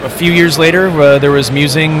A few years later, there was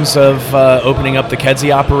musings of opening up the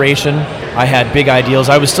Kedzie operation. I had big ideals.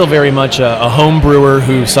 I was still very much a home brewer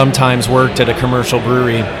who sometimes worked at a commercial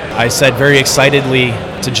brewery. I said very excitedly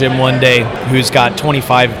to Jim one day, who's got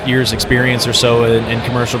 25 years experience or so in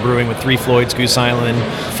commercial brewing with Three Floyds, Goose Island,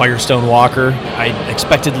 Firestone Walker. I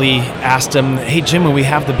expectedly asked him, hey Jim, when we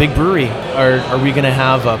have the big brewery, are we going to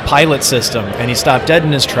have a pilot system? And he stopped dead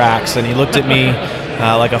in his tracks and he looked at me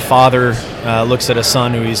like a father looks at a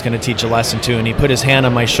son who he's going to teach a lesson to, and he put his hand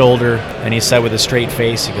on my shoulder and he said with a straight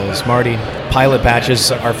face, he goes, Marty, pilot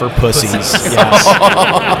batches are for pussies.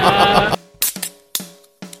 Yes.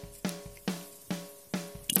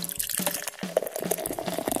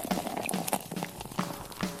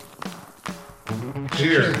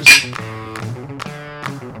 Cheers.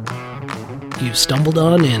 You stumbled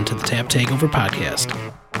on into the Tap Takeover podcast.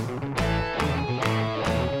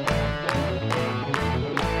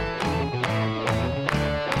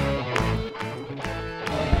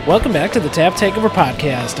 Welcome back to the Tap Takeover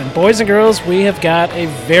podcast. And boys and girls, we have got a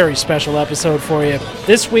very special episode for you.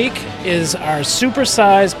 This week is our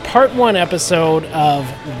supersized part 1 episode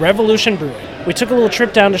of Revolution Brewing. We took a little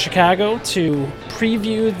trip down to Chicago to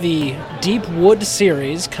preview the Deep Wood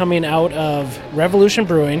series coming out of Revolution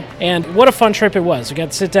Brewing, and what a fun trip it was. We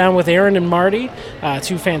got to sit down with Aaron and Marty,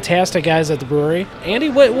 two fantastic guys at the brewery. Andy,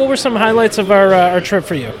 what were some highlights of our trip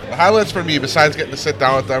for you? The highlights for me, besides getting to sit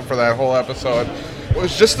down with them for that whole episode,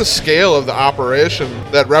 was just the scale of the operation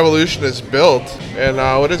that Revolution has built in,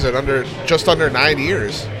 just under 9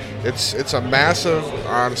 years. It's a massive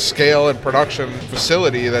on scale and production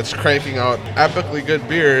facility that's cranking out epically good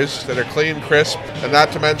beers that are clean, crisp, and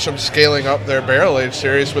not to mention scaling up their barrel age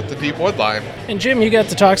series with the Deep Wood line. And Jim, you got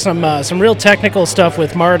to talk some real technical stuff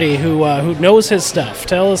with Marty, who knows his stuff.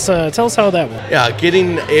 Tell us how that went. Yeah,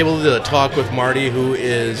 getting able to talk with Marty, who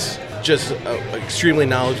is just an extremely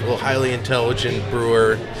knowledgeable, highly intelligent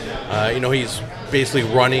brewer. He's basically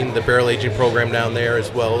running the barrel aging program down there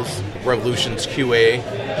as well as Revolution's QA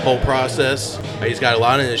whole process. He's got a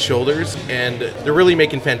lot on his shoulders, and they're really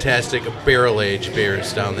making fantastic barrel aged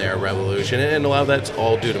beers down there at Revolution, and a lot of that's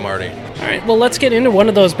all due to Marty. All right, well, let's get into one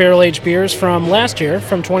of those barrel aged beers from last year,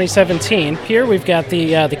 from 2017. Here we've got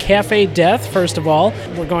the Cafe Death. First of all,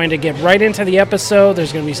 we're going to get right into the episode.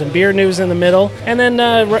 There's going to be some beer news in the middle, and then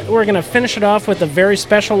we're going to finish it off with the very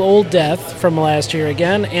special Old Death from last year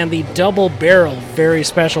again, and the double barrel very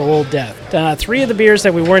special Old Death. 3 of the beers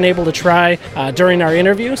that we weren't able to try during our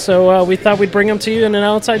interview, so we thought we'd bring them to you in an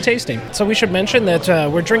outside tasting. So we should mention that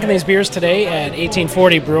we're drinking these beers today at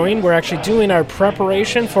 1840 Brewing. We're actually doing our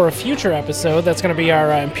preparation for a future episode. That's going to be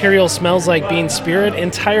our Imperial Smells Like Bean Spirit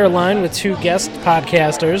entire line with 2 guest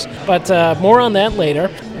podcasters, but more on that later.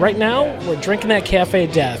 Right now, we're drinking that Cafe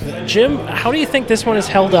Death. Jim, how do you think this one is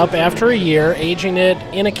held up after a year, aging it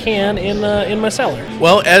in a can in my cellar?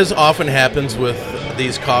 Well, as often happens with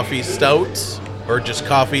these coffee stouts, or just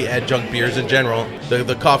coffee adjunct beers in general,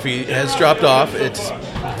 the coffee has dropped off. It's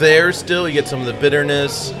there still. You get some of the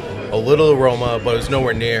bitterness, a little aroma, but it's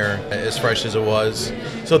nowhere near as fresh as it was.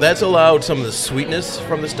 So that's allowed some of the sweetness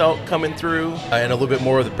from the stout coming through, and a little bit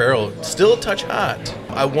more of the barrel. Still a touch hot.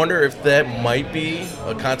 I wonder if that might be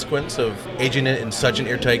a consequence of aging it in such an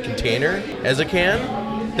airtight container as a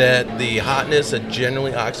can, that the hotness that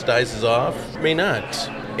generally oxidizes off may not.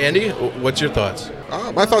 Andy, what's your thoughts?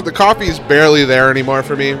 I thought the coffee is barely there anymore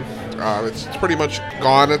for me. It's pretty much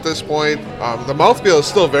gone at this point. The mouthfeel is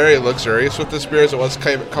still very luxurious with this beer as it was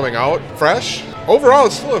coming out fresh. Overall,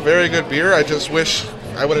 it's still a very good beer. I just wish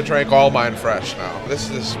I would have drank all mine fresh now. This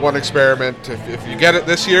is one experiment. If you get it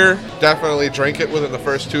this year, definitely drink it within the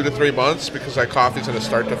first 2 to 3 months, because that coffee's going to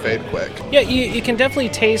start to fade quick. Yeah, you can definitely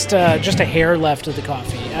taste just a hair left of the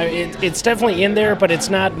coffee. It's definitely in there, but it's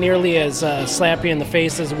not nearly as slappy in the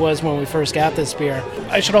face as it was when we first got this beer.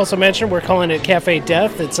 I should also mention we're calling it Cafe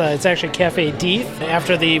Death. It's actually Cafe Death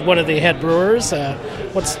after one of the head brewers.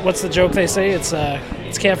 What's the joke they say? It's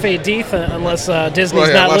Cafe Death unless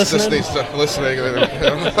Disney's not listening. Disney's listening.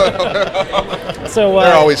 So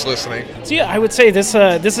they're always listening. So yeah, I would say this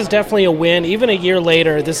is definitely a win. Even a year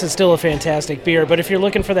later, this is still a fantastic beer. But if you're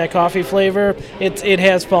looking for that coffee flavor, it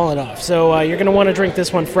has fallen off. So you're going to want to drink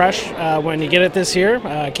this one fresh when you get it this year.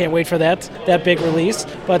 Can't wait for that big release.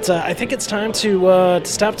 But I think it's time to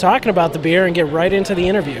stop talking about the beer and get right into the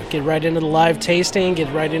interview. Get right into the live tasting.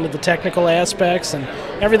 Get right into the technical aspects and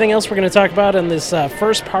everything else we're going to talk about in this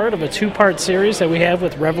first part of a 2-part series that we have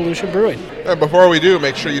with Revolution Brewing. And before we do,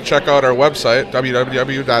 make sure you check out our website,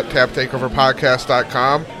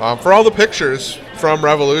 www.taptakeoverpodcast.com for all the pictures from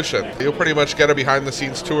Revolution. You'll pretty much get a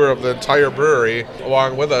behind-the-scenes tour of the entire brewery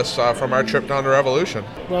along with us from our trip down to Revolution.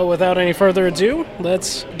 Well, without any further ado,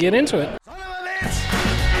 let's get into it.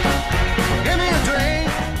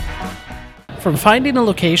 From finding a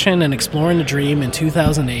location and exploring a dream in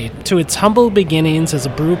 2008 to its humble beginnings as a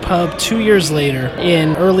brew pub 2 years later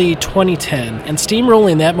in early 2010 and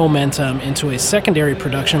steamrolling that momentum into a secondary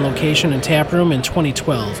production location and taproom in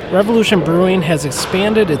 2012, Revolution Brewing has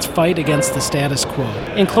expanded its fight against the status quo.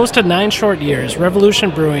 In close to 9 short years,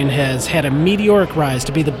 Revolution Brewing has had a meteoric rise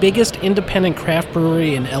to be the biggest independent craft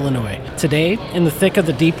brewery in Illinois. Today, in the thick of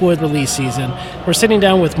the Deepwood release season, we're sitting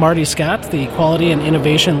down with Marty Scott, the Quality and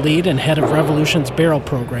Innovation Lead and Head of Revolution's Barrel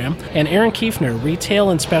Program, and Aaron Kiefner, Retail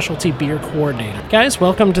and Specialty Beer Coordinator. Guys,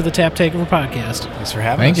 welcome to the Tap Takeover Podcast. Thanks for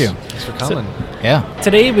having us. Thank you. Thanks for coming.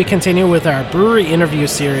 Today we continue with our brewery interview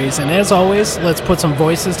series, and as always, let's put some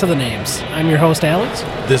voices to the names. I'm your host, Alex.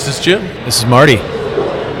 This is Jim. This is Marty.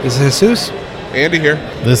 This is Jesus. Andy here.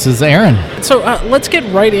 This is Aaron. So let's get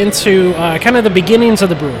right into kind of the beginnings of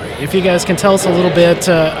the brewery. If you guys can tell us a little bit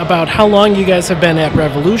about how long you guys have been at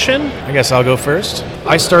Revolution. I guess I'll go first.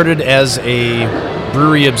 I started as a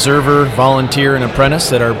brewery observer, volunteer, and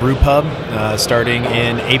apprentice at our brew pub starting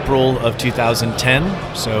in April of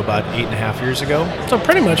 2010, so about 8.5 years ago. So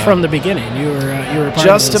pretty much from the beginning, you were part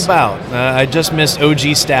just of this. about. I just missed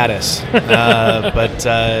OG status, but.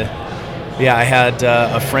 Yeah, I had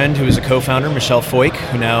a friend who was a co-founder, Michelle Foyk,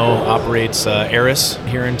 who now operates Eris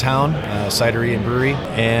here in town, cidery and brewery.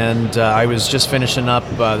 And I was just finishing up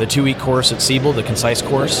the 2-week course at Siebel, the Concise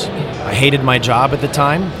course. I hated my job at the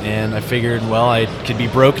time, and I figured, well, I could be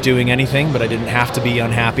broke doing anything, but I didn't have to be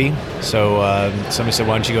unhappy. So somebody said,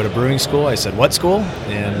 why don't you go to brewing school? I said, what school?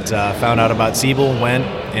 And found out about Siebel, went,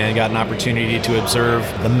 and got an opportunity to observe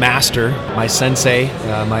the master, my sensei,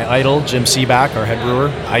 my idol, Jim Seaback, our head brewer.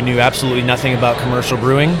 I knew absolutely nothing about commercial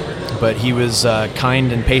brewing, but he was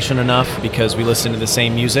kind and patient enough because we listened to the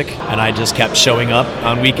same music, and I just kept showing up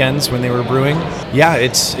on weekends when they were brewing. Yeah,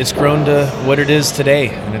 it's grown to what it is today,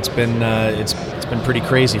 and it's been pretty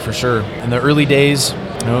crazy for sure. In the early days,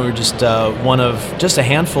 we were just one of just a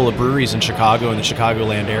handful of breweries in Chicago and the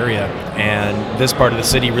Chicagoland area, and this part of the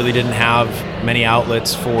city really didn't have many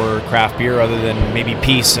outlets for craft beer other than maybe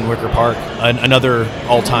Peace in Wicker Park, another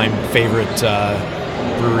all-time favorite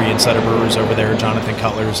brewery and set of brewers over there. Jonathan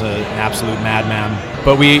Cutler's an absolute madman.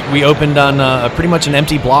 But we opened on pretty much an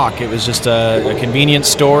empty block. It was just a convenience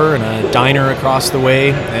store and a diner across the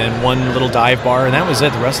way and one little dive bar, and that was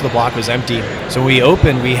it. The rest of the block was empty. So when we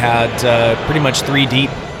opened, we had pretty much 3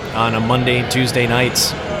 deep on a Monday and Tuesday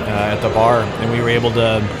nights at the bar, and we were able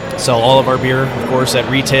to sell all of our beer, of course, at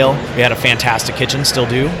retail. We had a fantastic kitchen, still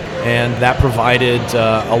do, and that provided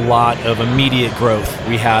a lot of immediate growth.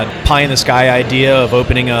 We had pie-in-the-sky idea of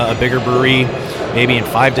opening a bigger brewery maybe in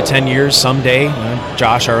 5 to 10 years someday.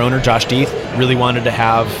 Josh, our owner, Josh Deeth, really wanted to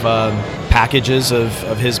have packages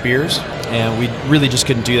of his beers, and we really just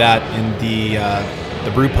couldn't do that in the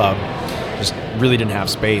brew pub. Just really didn't have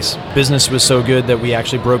space. Business was so good that we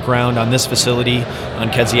actually broke ground on this facility on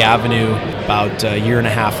Kedzie Avenue about a year and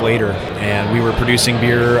a half later, and we were producing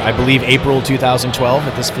beer, I believe, April 2012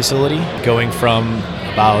 at this facility, going from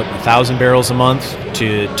about 1,000 barrels a month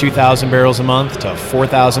to 2,000 barrels a month to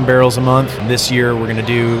 4,000 barrels a month. And this year we're going to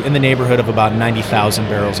do in the neighborhood of about 90,000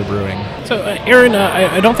 barrels of brewing. So Aaron,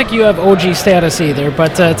 I don't think you have OG status either,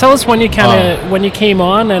 but tell us when you when you came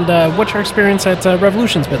on and what your experience at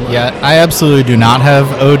Revolution's been like. Yeah, I absolutely do not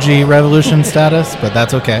have OG Revolution status, but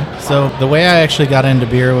that's okay. So the way I actually got into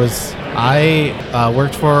beer was I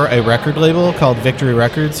worked for a record label called Victory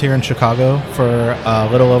Records here in Chicago for a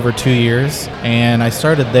little over 2 years, and I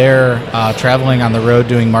started there traveling on the road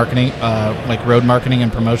doing marketing, like road marketing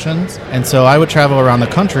and promotions. And so I would travel around the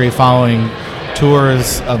country following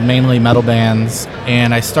tours of mainly metal bands,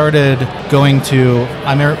 and I started going to,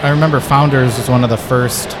 I remember Founders was one of the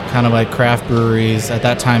first kind of like craft breweries. At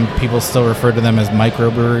that time, people still referred to them as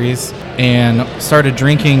microbreweries, and started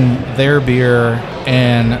drinking their beer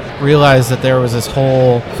and realized that there was this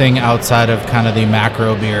whole thing outside of kind of the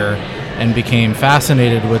macro beer, and became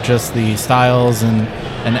fascinated with just the styles and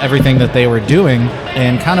everything that they were doing,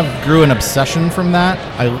 and kind of grew an obsession from that.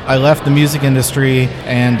 I left the music industry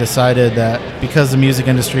and decided that because the music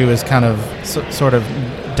industry was kind of sort of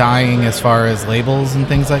dying as far as labels and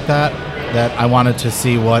things like that, that I wanted to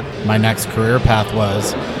see what my next career path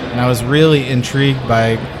was. And I was really intrigued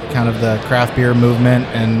by kind of the craft beer movement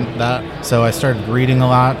and that. So I started reading a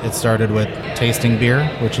lot. It started with Tasting Beer,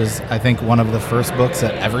 which is, I think, one of the first books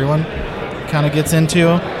that everyone kind of gets into.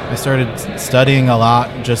 I started studying a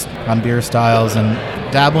lot just on beer styles and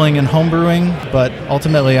dabbling in homebrewing, but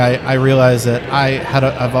ultimately I realized that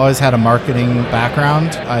I've always had a marketing background.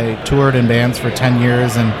 I toured in bands for 10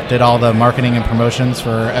 years and did all the marketing and promotions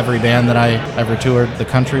for every band that I ever toured the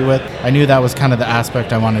country with. I knew that was kind of the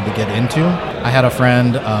aspect I wanted to get into. I had a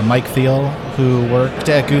friend, Mike Thiel, who worked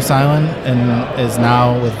at Goose Island and is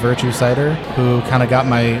now with Virtue Cider, who kind of got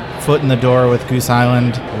my foot in the door with Goose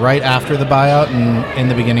Island right after the buyout and in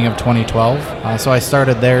the beginning of 2012. So I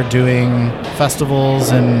started there doing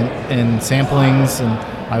festivals and samplings, and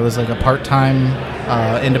I was like a part-time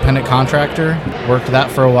independent contractor. Worked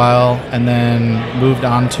that for a while, and then moved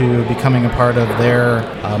on to becoming a part of their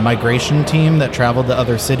migration team that traveled to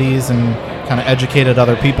other cities and kind of educated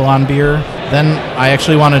other people on beer. Then I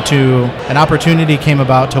actually an opportunity came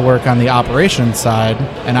about to work on the operations side,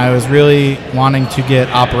 and I was really wanting to get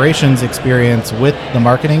operations experience with the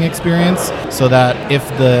marketing experience, so that if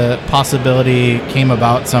the possibility came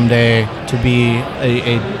about someday to be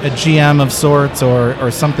a GM of sorts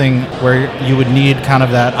or something where you would need kind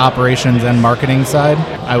of that operations and marketing side,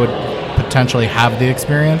 I would potentially have the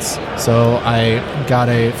experience. So I got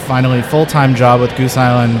a finally full-time job with Goose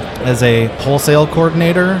Island as a wholesale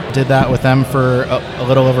coordinator. Did that with them for a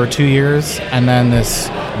little over 2 years, and then this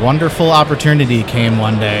wonderful opportunity came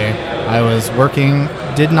one day. I was working,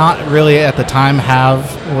 did not really at the time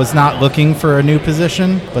was not looking for a new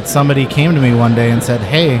position, but somebody came to me one day and said,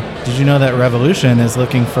 "Hey, did you know that Revolution is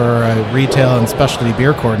looking for a retail and specialty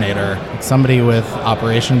beer coordinator?" Somebody with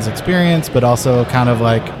operations experience, but also kind of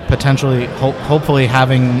like potentially, hopefully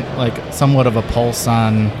having like somewhat of a pulse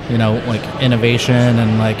on, like innovation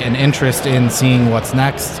and like an interest in seeing what's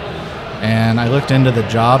next. And I looked into the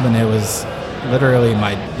job, and it was literally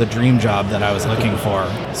the dream job that I was looking for.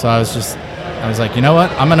 So I was like, you know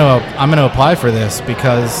what? I'm gonna apply for this,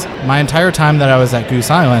 because my entire time that I was at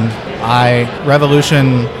Goose Island, I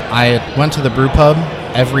went to the brew pub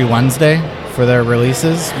every Wednesday for their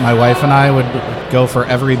releases. My wife and I would go for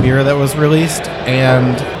every beer that was released,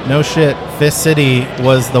 and no shit, Fist City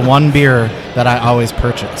was the one beer that I always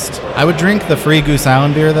purchased. I would drink the free Goose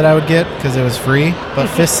Island beer that I would get because it was free, but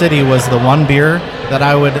Fist City was the one beer that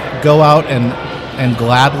I would go out and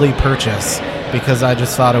gladly purchase, because I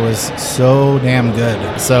just thought it was so damn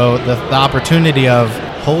good. So the opportunity of,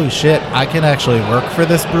 holy shit, I can actually work for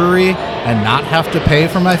this brewery and not have to pay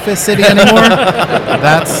for my Fist City anymore,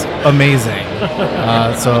 that's amazing.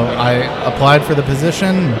 So I applied for the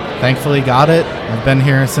position, thankfully got it. I've been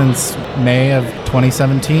here since May of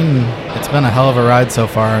 2017. It's been a hell of a ride so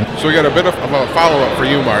far. So we got a bit of a follow-up for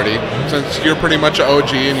you, Marty. Since you're pretty much an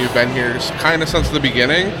OG and you've been here kind of since the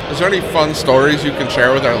beginning, is there any fun stories you can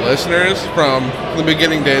share with our listeners from the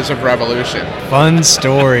beginning days of Revolution? Fun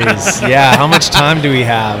stories. Yeah, how much time do we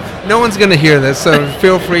have? No one's going to hear this, so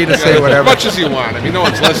feel free to say whatever. As much as you want. I mean, no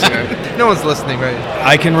one's listening. No one's listening, right?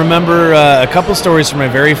 I can remember a couple stories from my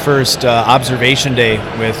very first observation day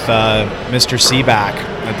with Mr. Seaback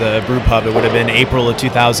at the brew pub. It would have been April of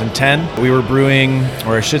 2010. We were brewing,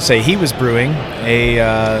 or I should say he was brewing,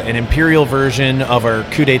 an imperial version of our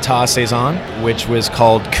Coup d'etat Saison, which was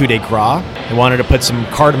called Coup de Gras. They wanted to put some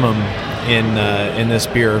cardamom in this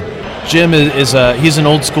beer. Jim he's an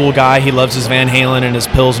old school guy. He loves his Van Halen and his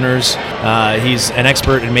Pilsners. He's an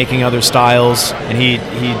expert in making other styles, and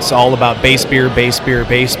he's all about base beer.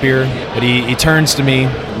 But he turns to me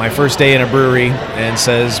my first day in a brewery and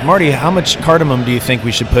says, "Marty, how much cardamom do you think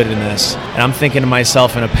we should put in this?" And I'm thinking to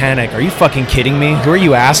myself in a panic, "Are you fucking kidding me? Who are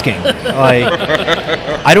you asking?" Like,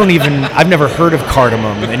 I've never heard of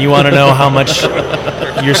cardamom, and you want to know how much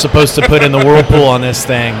you're supposed to put in the whirlpool on this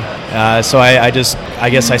thing. So I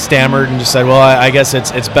guess I stammered and just said, well, I guess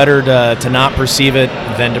it's better to not perceive it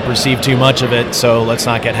than to perceive too much of it, so let's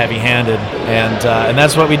not get heavy-handed. And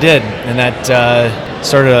that's what we did. And that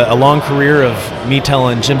started a long career of me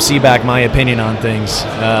telling Jim Seaback my opinion on things.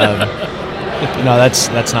 No,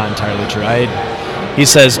 that's not entirely true. He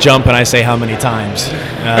says jump, and I say how many times.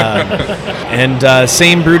 And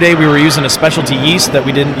same brew day, we were using a specialty yeast that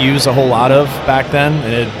we didn't use a whole lot of back then.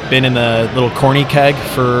 It had been in the little corny keg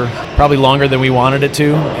for probably longer than we wanted it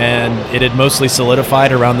to, and it had mostly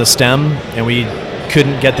solidified around the stem, and we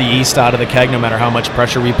couldn't get the yeast out of the keg no matter how much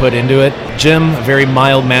pressure we put into it. Jim, a very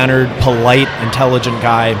mild-mannered, polite, intelligent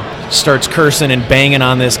guy, starts cursing and banging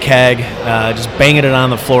on this keg, just banging it on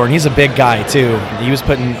the floor. And he's a big guy, too. He was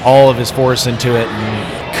putting all of his force into it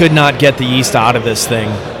and could not get the yeast out of this thing.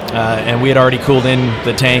 And we had already cooled in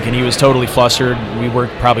the tank, and he was totally flustered. We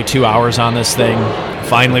worked probably 2 hours on this thing.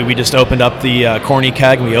 Finally, we just opened up the corny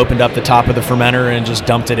keg, and we opened up the top of the fermenter and just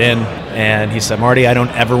dumped it in. And he said, "Marty, I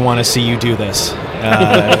don't ever want to see you do this."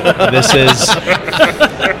 This is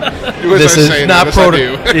You This is saying not this, I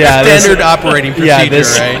do. Standard operating procedure,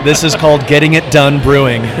 right? This is called getting it done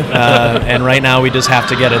brewing, and right now we just have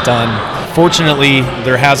to get it done. Fortunately,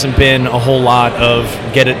 there hasn't been a whole lot of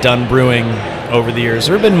get it done brewing over the years.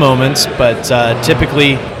 There have been moments, but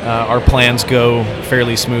typically our plans go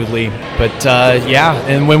fairly smoothly. But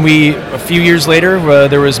and when a few years later,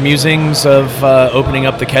 there was musings of opening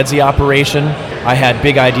up the Kedzie operation. I had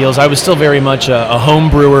big ideals. I was still very much a home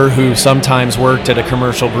brewer who sometimes worked at a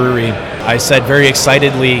commercial brewery. I said very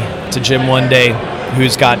excitedly to Jim one day,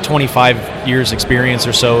 who's got 25 years experience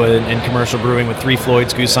or so in commercial brewing with Three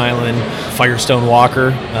Floyds, Goose Island, Firestone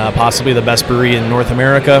Walker, possibly the best brewery in North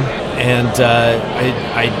America. And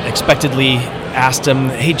I expectedly asked him,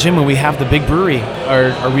 hey Jim, when we have the big brewery,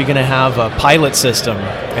 are we going to have a pilot system?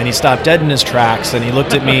 And he stopped dead in his tracks and he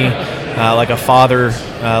looked at me like a father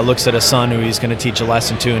looks at a son who he's going to teach a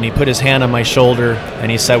lesson to, and he put his hand on my shoulder and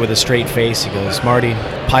he said with a straight face, he goes, Marty,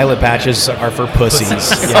 pilot batches are for pussies.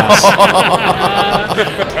 Yes.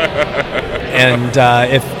 And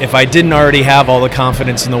if I didn't already have all the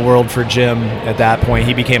confidence in the world for Jim at that point,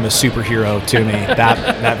 he became a superhero to me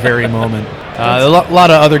that very moment. A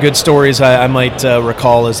lot of other good stories I might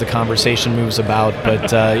recall as the conversation moves about,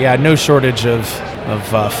 but no shortage of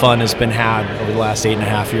fun has been had over the last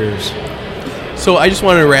 8.5 years. So I just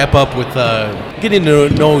wanted to wrap up with getting to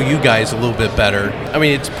know you guys a little bit better. I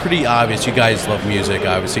mean, it's pretty obvious you guys love music.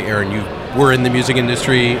 Obviously, Aaron, you were in the music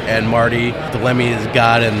industry, and Marty, the Lemmy is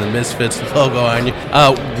God and the Misfits logo on you.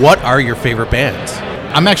 What are your favorite bands?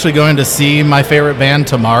 I'm actually going to see my favorite band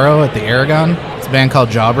tomorrow at the Aragon. It's a band called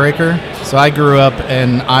Jawbreaker. So I grew up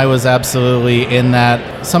and I was absolutely in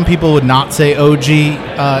that, some people would not say OG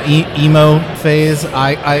emo phase.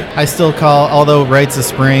 I still call, although Rites of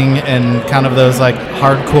Spring and kind of those like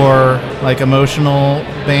hardcore, like emotional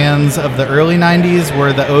bands of the early 90s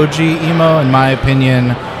were the OG emo, in my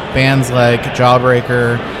opinion. Bands like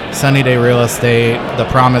Jawbreaker, Sunny Day Real Estate, The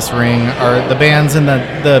Promise Ring are the bands in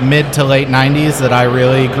the mid to late 90s that I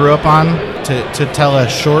really grew up on. To tell a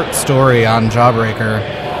short story on Jawbreaker,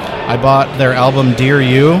 I bought their album Dear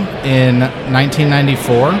You in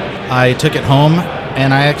 1994. I took it home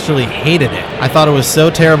and I actually hated it. I thought it was so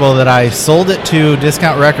terrible that I sold it to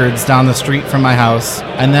Discount Records down the street from my house.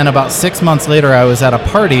 And then about 6 months later, I was at a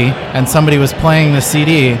party and somebody was playing the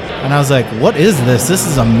CD. And I was like, what is this? This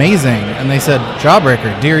is amazing. And they said,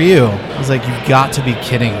 Jawbreaker, Dear You. I was like, you've got to be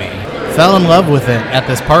kidding me. Fell in love with it at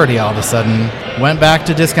this party all of a sudden. Went back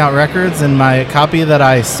to Discount Records and my copy that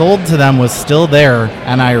I sold to them was still there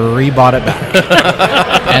and I rebought it back.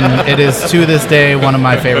 And it is to this day one of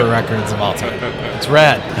my favorite records of all time. It's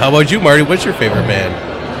rad. How about you, Marty? What's your favorite band?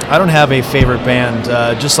 I don't have a favorite band.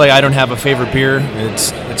 Just like I don't have a favorite beer.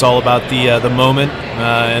 It's all about the moment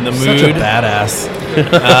and the mood. Such a badass.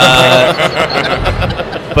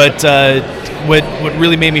 But what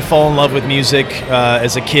really made me fall in love with music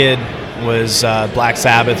as a kid was Black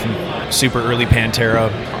Sabbath and super early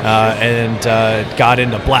Pantera, and got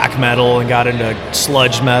into black metal and got into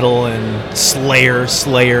sludge metal and Slayer.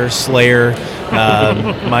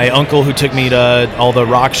 My uncle, who took me to all the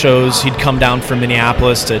rock shows, he'd come down from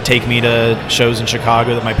Minneapolis to take me to shows in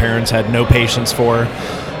Chicago that my parents had no patience for.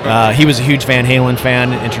 He was a huge Van Halen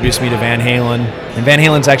fan, introduced me to Van Halen. And Van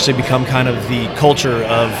Halen's actually become kind of the culture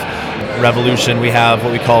of Revolution. We have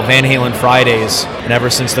what we call Van Halen Fridays. And ever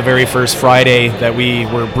since the very first Friday that we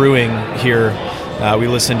were brewing here, we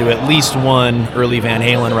listened to at least one early Van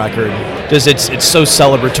Halen record. Because it's so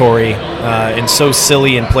celebratory and so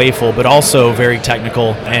silly and playful, but also very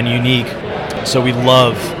technical and unique. So we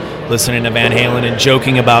love listening to Van Halen and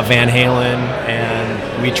joking about Van Halen,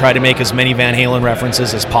 and we try to make as many Van Halen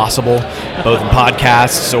references as possible, both in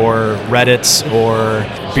podcasts or Reddits or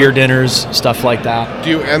beer dinners, stuff like that. Do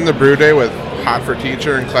you end the brew day with hot for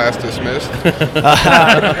teacher and class dismissed?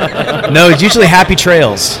 No, it's usually happy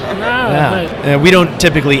trails. Yeah. We don't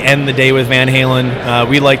typically end the day with Van Halen.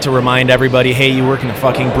 We like to remind everybody, hey, you work in a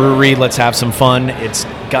fucking brewery, let's have some fun. It's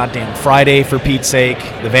goddamn Friday, for Pete's sake.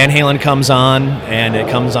 The Van Halen comes on, and it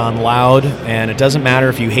comes on loud, and it doesn't matter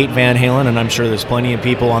if you hate Van Halen, and I'm sure there's plenty of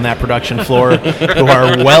people on that production floor who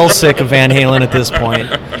are well sick of Van Halen at this point.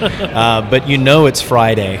 But you know it's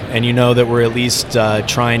Friday, and you know that we're at least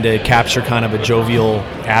trying to capture kind of a jovial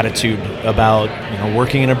attitude about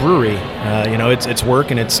working in a brewery. It's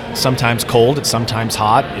work, and it's sometimes cold, it's sometimes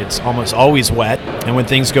hot, it's almost always wet, and when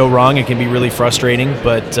things go wrong, it can be really frustrating.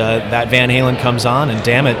 But that Van Halen comes on, and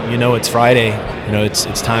damn it, it's Friday.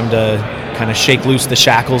 It's time to kind of shake loose the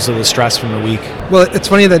shackles of the stress from the week. Well, it's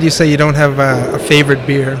funny that you say you don't have a favorite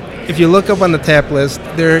beer. If you look up on the tap list,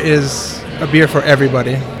 there is a beer for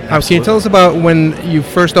everybody. Can you tell us about when you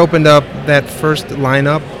first opened up that first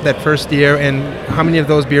lineup, that first year, and how many of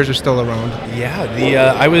those beers are still around?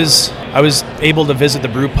 Yeah, I was able to visit the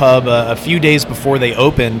brew pub a few days before they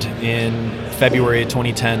opened in February of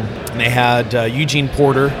 2010. And they had Eugene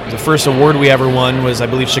Porter. The first award we ever won was, I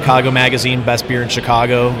believe, Chicago Magazine, Best Beer in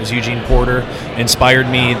Chicago. It was Eugene Porter. Inspired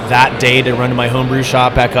me that day to run to my homebrew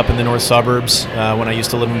shop back up in the north suburbs when I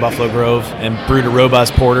used to live in Buffalo Grove, and brewed a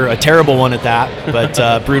robust porter, a terrible one at that,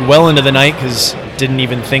 but brewed well into the night because didn't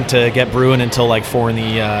even think to get brewing until like 4 in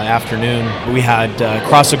the afternoon. We had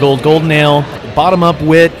Cross of Gold Golden Ale, Bottom Up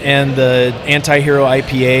Wit, and the Anti-Hero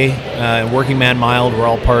IPA and Working Man Mild were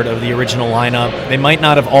all part of the original lineup. They might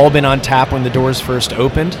not have all been on tap when the doors first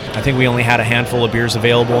opened. I think we only had a handful of beers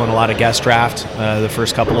available and a lot of guest draft the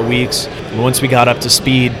first couple of weeks. Once we got up to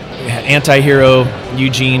speed, Anti-Hero,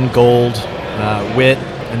 Eugene, Gold, Wit,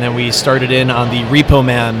 and then we started in on the Repo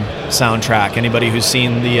Man soundtrack. Anybody who's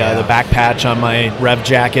seen the back patch on my Rev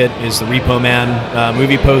jacket is the Repo Man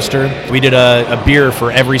movie poster. We did a beer for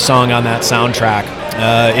every song on that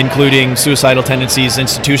soundtrack, including Suicidal Tendencies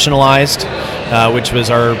Institutionalized, which was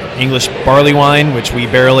our English barley wine, which we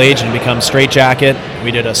barrel aged and become Straight Jacket.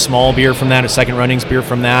 We did a small beer from that, a second runnings beer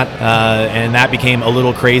from that, and that became A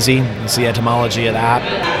Little Crazy. It's the etymology of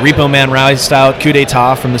that. Repo Man Rye Stout, Coup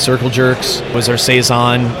d'etat from the Circle Jerks was our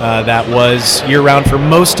Saison. That was year-round for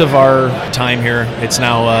most of our time here. It's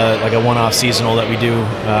now like a one-off seasonal that we do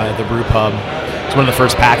at the brew pub. It's one of the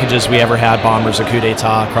first packages we ever had, Bombers, a Coup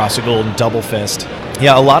d'etat, Cross of Gold, and Double Fist.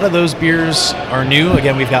 Yeah, a lot of those beers are new.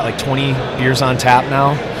 Again, we've got like 20 beers on tap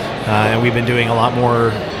now, and we've been doing a lot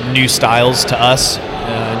more new styles to us,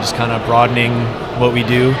 just kind of broadening what we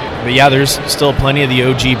do. But yeah, there's still plenty of the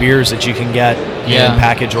OG beers that you can get in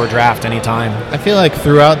package or draft anytime. I feel like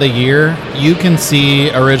throughout the year, you can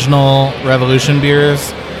see original Revolution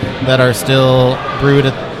beers that are still brewed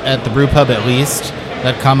at the brew pub at least,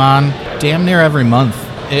 that come on damn near every month,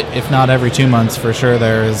 if not every 2 months for sure.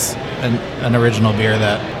 There is an original beer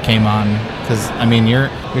that came on, because I mean you're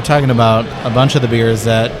talking about a bunch of the beers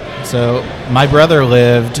that. So my brother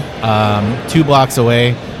lived 2 blocks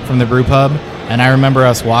away from the brew pub, and I remember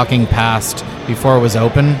us walking past before it was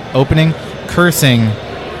opening, cursing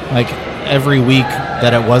like every week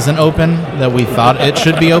that it wasn't open, that we thought it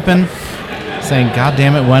should be open, saying, "God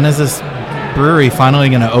damn it, when is this brewery finally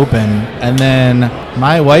going to open?" And then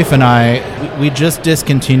my wife and I, we just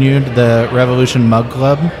discontinued the Revolution Mug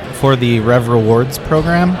Club for the Rev Rewards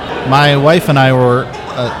program. My wife and I were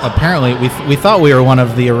apparently, we thought we were one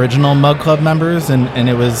of the original Mug Club members, and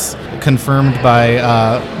it was confirmed by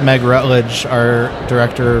Meg Rutledge, our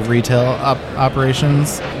director of retail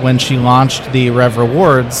operations. When she launched the Rev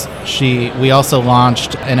Rewards, we also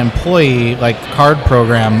launched an employee card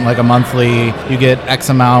program, like a monthly, you get X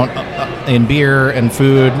amount in beer and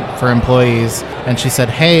food for employees. And she said,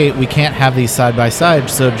 "Hey, we can't have these side by side,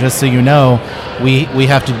 so just so you know, we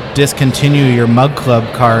have to discontinue your Mug Club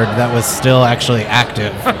card that was still actually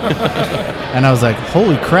active." And I was like,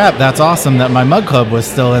 "Holy crap, that's awesome that my Mug Club was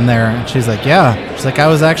still in there." And she's like, "Yeah." She's like, "I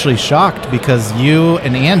was actually shocked because you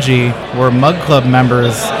and Angie were Mug Club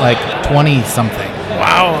members like 20 something."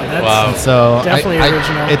 Wow, that's so definitely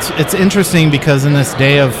original. It's interesting because in this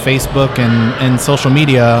day of Facebook and social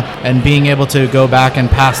media, and being able to go back in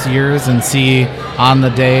past years and see on the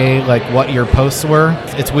day like what your posts were,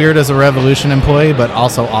 it's weird as a Revolution employee, but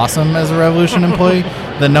also awesome as a Revolution employee.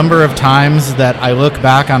 The number of times that I look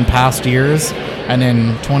back on past years, and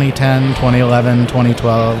in 2010, 2011,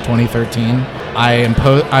 2012, 2013,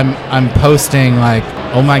 I'm posting like,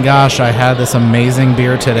 "Oh my gosh, I had this amazing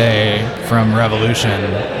beer today from Revolution,"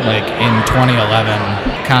 like in 2011,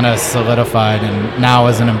 kind of solidified. And now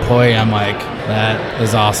as an employee, I'm like, that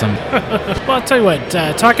is awesome. Well, I'll tell you what,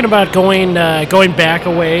 talking about going back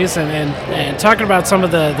a ways and talking about some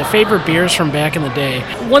of the favorite beers from back in the day,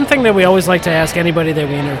 one thing that we always like to ask anybody that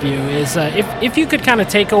we interview is if you could kind of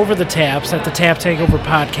take over the taps at the Tap Takeover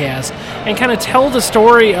podcast and kind of tell the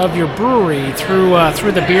story of your brewery through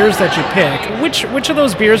the beers that you pick, which of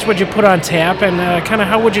those beers would you put on tap, and kind of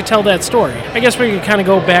how would you tell that story? I guess we could kind of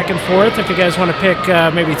go back and forth if you guys want to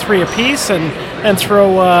pick maybe 3 apiece and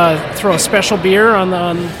throw a special beer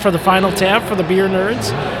for the final tap for the beer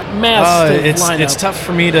nerds. It's tough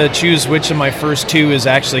for me to choose which of my first 2 is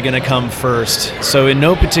actually going to come first. So in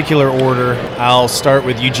no particular order, I'll start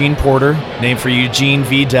with Eugene Porter, named for Eugene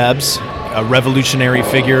V. Debs, a revolutionary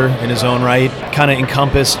figure in his own right. Kind of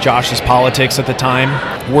encompassed Josh's politics at the time,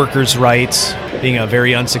 workers' rights, being a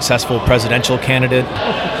very unsuccessful presidential candidate,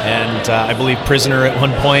 and I believe prisoner at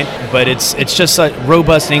one point. But it's just a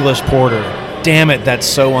robust English porter. Damn it, that's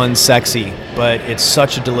so unsexy. but it's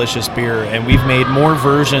such a delicious beer. And we've made more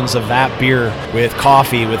versions of that beer with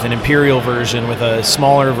coffee, with an imperial version, with a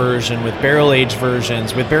smaller version, with barrel-aged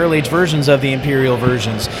versions, with barrel-aged versions of the imperial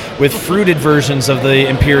versions, with fruited versions of the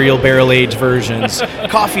imperial barrel-aged versions,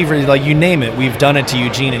 coffee, like you name it, we've done it to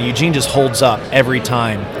Eugene, and Eugene just holds up every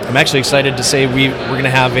time. I'm actually excited to say we're going to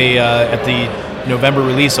have at the November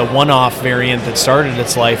release, a one-off variant that started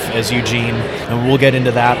its life as Eugene, and we'll get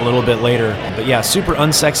into that a little bit later. But yeah, super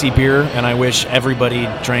unsexy beer, and I wish everybody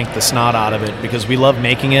drank the snot out of it, because we love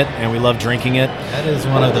making it and we love drinking it. That is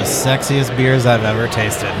one of the sexiest beers I've ever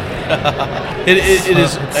tasted. It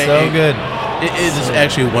is so good. It is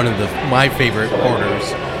actually one of my favorite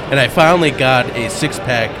porters, and I finally got a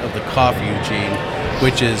 6-pack of the Coffee Eugene,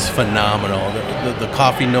 which is phenomenal. The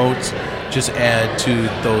coffee notes just add to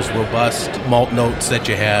those robust malt notes that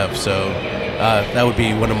you have. So that would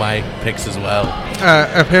be one of my picks as well.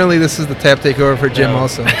 Apparently, this is the tap takeover for Jim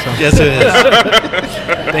also. So. Yes, it is.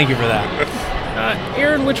 Thank you for that.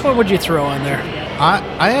 Aaron, which one would you throw on there?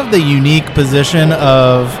 I have the unique position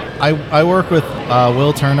of I work with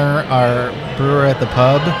Will Turner, our brewer at the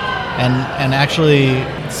pub, and actually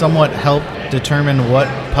somewhat help determine what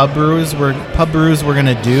pub brews we're going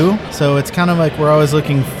to do. So it's kind of like we're always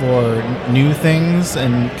looking for new things,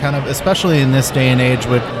 and kind of especially in this day and age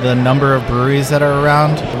with the number of breweries that are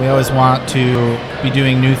around, we always want to be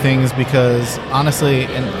doing new things, because honestly,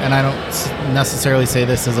 and I don't necessarily say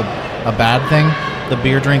this as a bad thing, the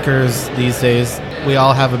beer drinkers these days, we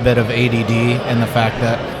all have a bit of ADD in the fact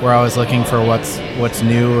that we're always looking for what's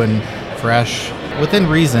new and fresh. Within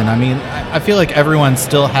reason. I mean, I feel like everyone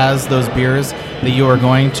still has those beers that you are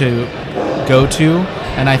going to go to,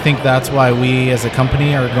 and I think that's why we as a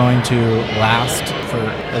company are going to last for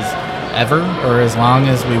as long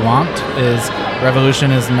as we want. Is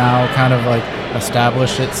Revolution is now kind of like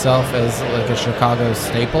established itself as like a Chicago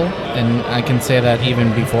staple, and I can say that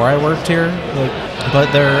even before I worked here.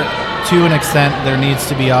 But there, to an extent, there needs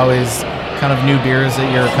to be always kind of new beers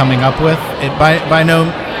that you're coming up with.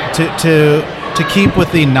 To keep with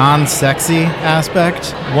the non-sexy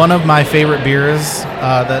aspect, one of my favorite beers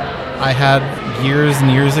that I had years and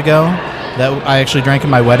years ago that I actually drank at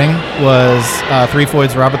my wedding was Three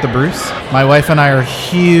Floyd's Robert the Bruce. My wife and I are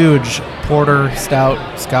huge porter, stout,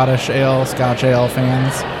 Scotch ale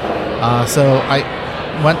fans. So I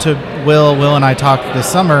went to Will and I talked this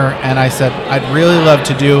summer, and I said, I'd really love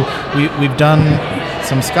to do, we've done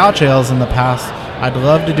some Scotch ales in the past. I'd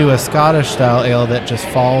love to do a Scottish style ale that just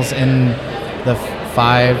falls in the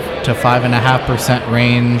 5 to 5.5%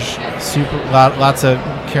 range, lots of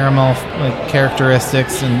caramel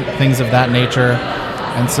characteristics and things of that nature.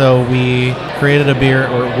 And so we created a beer,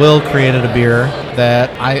 or Will created a beer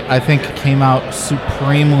that I think came out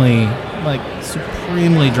supremely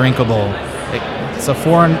drinkable. It's a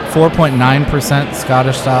 4.9%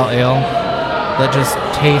 Scottish style ale that just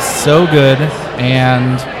tastes so good,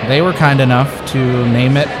 and they were kind enough to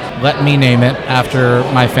let me name it after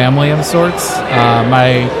my family of sorts.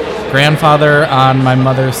 My grandfather on my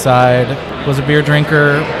mother's side was a beer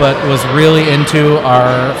drinker, but was really into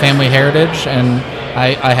our family heritage, and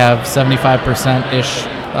I have 75%-ish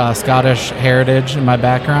Scottish heritage in my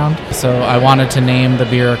background. So I wanted to name the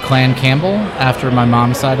beer Clan Campbell after my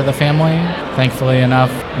mom's side of the family. Thankfully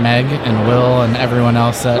enough, Meg and Will and everyone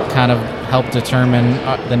else that kind of helped determine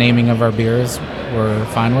the naming of our beers were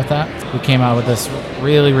fine with that. We came out with this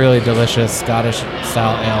really, really delicious Scottish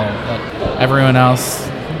style ale that everyone else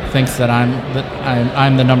thinks that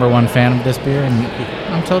I'm the number one fan of this beer, and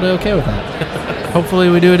I'm totally okay with that. Hopefully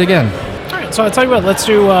we do it again. All right, so I'll tell you what, let's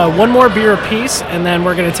do one more beer apiece, and then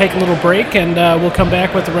we're going to take a little break, and we'll come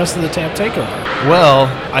back with the rest of the Tap Takeover. Well,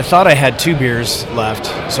 I thought I had 2 beers left,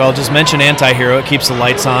 so I'll just mention Anti-Hero. It keeps the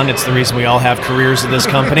lights on. It's the reason we all have careers at this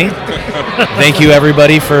company. Thank you,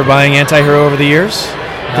 everybody, for buying Anti-Hero over the years.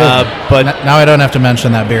 But now I don't have to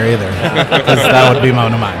mention that beer either, because that would be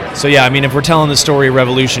one of mine. So yeah, I mean, if we're telling the story of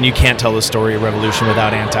Revolution, you can't tell the story of Revolution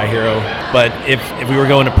without Anti-Hero. But if we were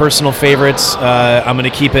going to personal favorites, I'm going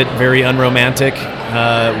to keep it very unromantic.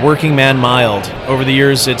 Working Man Mild. Over the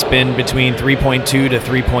years, it's been between 3.2 to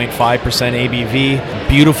 3.5% ABV.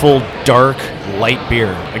 Beautiful, dark, light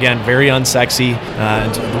beer. Again, very unsexy.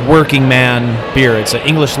 Working Man beer. It's an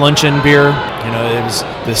English luncheon beer. You know,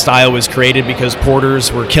 the style was created because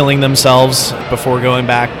porters were killing themselves before going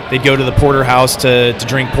back. They'd go to the porterhouse to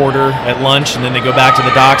drink porter at lunch, and then they'd go back to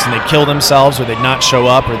the docks and they'd kill themselves, or they'd not show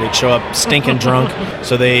up, or they'd show up stinking drunk.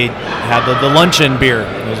 So they had the luncheon beer.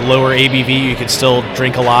 It was lower ABV. You could still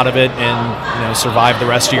drink a lot of it and survive the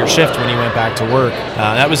rest of your shift when you went back to work.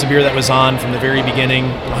 That was a beer that was on from the very beginning.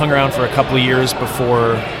 Hung around for a couple of years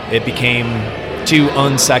before it became too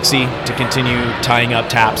unsexy to continue tying up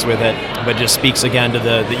taps with it, but just speaks again to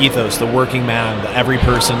the ethos, the working man, the every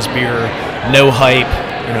person's beer, no hype,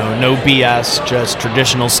 no BS, just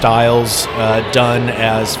traditional styles done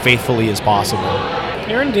as faithfully as possible.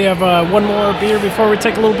 Aaron, do you have one more beer before we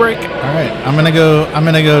take a little break? All right, I'm gonna go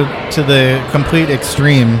to the complete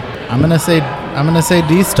extreme. I'm gonna say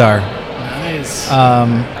D-Star. Nice.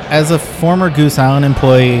 As a former Goose Island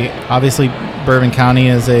employee, obviously Bourbon County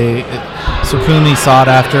is a supremely sought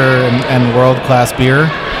after and world-class beer.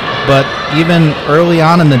 But even early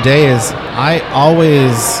on in the days, I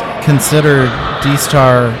always considered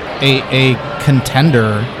D-Star a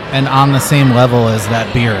contender and on the same level as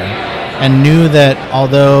that beer. And knew that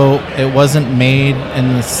although it wasn't made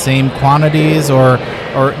in the same quantities or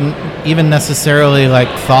even necessarily like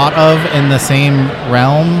thought of in the same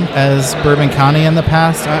realm as Bourbon County in the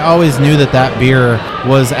past, I always knew that beer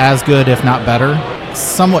was as good, if not better.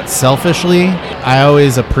 Somewhat selfishly, I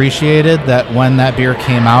always appreciated that when that beer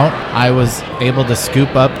came out, I was able to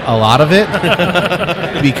scoop up a lot of it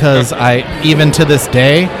because even to this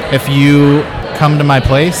day, if you come to my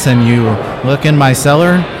place and you look in my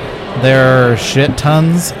cellar, there are shit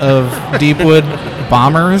tons of Deepwood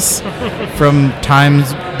Bombers from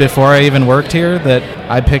times before I even worked here that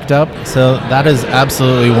I picked up. So that is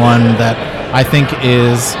absolutely one that I think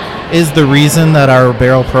is the reason that our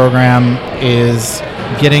barrel program is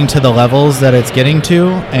getting to the levels that it's getting to.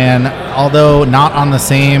 And although not on the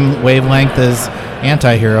same wavelength as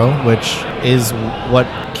Anti-Hero, which is what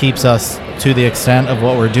keeps us to the extent of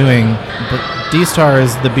what we're doing, but D-Star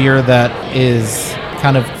is the beer that is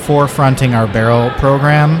kind of forefronting our barrel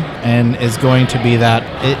program and is going to be that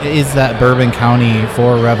Bourbon County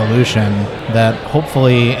for Revolution that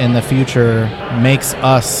hopefully in the future makes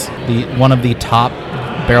us one of the top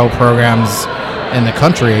barrel programs in the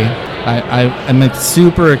country. I'm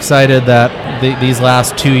super excited that these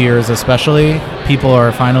last 2 years especially, people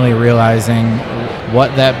are finally realizing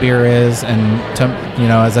what that beer is, and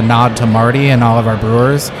as a nod to Marty and all of our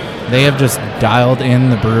brewers, they have just dialed in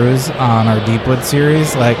the brews on our Deepwood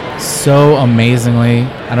series like so amazingly.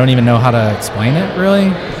 I don't even know how to explain it really.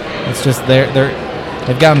 It's just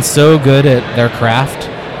they've gotten so good at their craft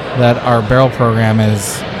that our barrel program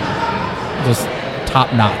is just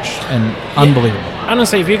top notch and unbelievable.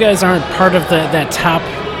 Honestly, if you guys aren't part of that top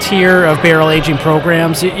tier of barrel aging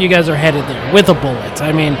programs, you guys are headed there with a bullet.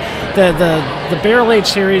 I mean, the barrel age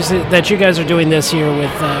series that you guys are doing this year with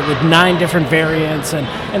 9 different variants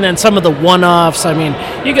and then some of the one-offs. I mean,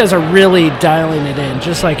 you guys are really dialing it in,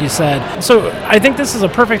 just like you said. So I think this is a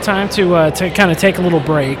perfect time to kind of take a little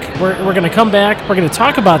break. We're going to come back. We're going to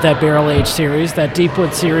talk about that barrel age series, that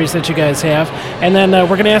Deepwood series that you guys have, and then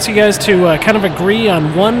we're going to ask you guys to kind of agree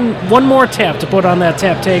on one more tap to put on that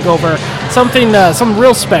tap takeover, something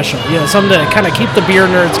real special, something to kind of keep the beer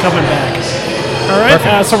nerds coming back. All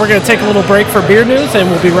right, so we're going to take a little break for beer news, and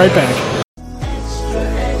we'll be right back.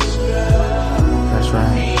 That's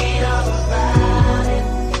right.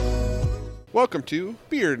 Welcome to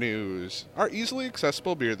Beer News. Our easily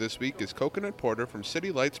accessible beer this week is Coconut Porter from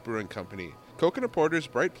City Lights Brewing Company. Coconut Porter's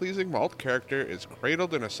bright, pleasing malt character is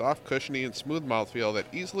cradled in a soft, cushiony, and smooth mouthfeel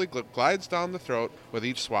that easily glides down the throat with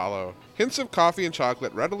each swallow. Hints of coffee and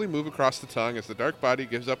chocolate readily move across the tongue as the dark body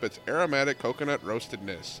gives up its aromatic coconut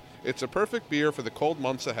roastedness. It's a perfect beer for the cold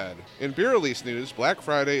months ahead. In beer release news, Black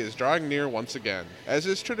Friday is drawing near once again. As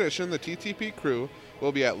is tradition, the TTP crew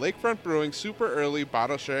will be at Lakefront Brewing super early,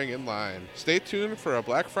 bottle sharing in line. Stay tuned for a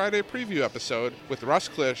Black Friday preview episode with Russ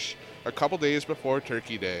Klisch a couple days before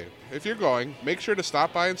Turkey Day. If you're going, make sure to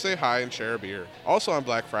stop by and say hi and share a beer. Also on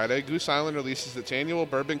Black Friday, Goose Island releases its annual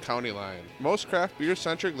Bourbon County line. Most craft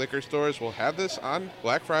beer-centric liquor stores will have this on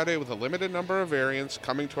Black Friday with a limited number of variants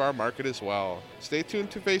coming to our market as well. Stay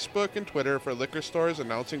tuned to Facebook and Twitter for liquor stores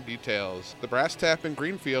announcing details. The Brass Tap in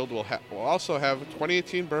Greenfield will also have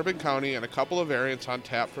 2018 Bourbon County and a couple of variants on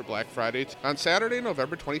tap for Black Friday. On Saturday,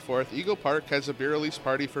 November 24th, Eagle Park has a beer release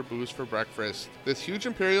party for booze for breakfast. This huge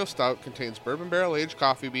imperial stout contains bourbon barrel-aged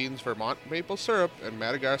coffee beans, Vermont maple syrup, and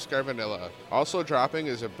Madagascar vanilla. Also dropping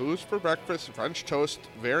is a booze for breakfast French toast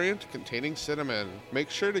variant containing cinnamon.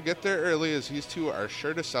 Make sure to get there early as these two are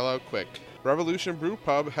sure to sell out quick. Revolution Brew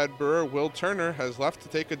Pub head brewer Will Turner has left to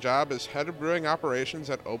take a job as head of brewing operations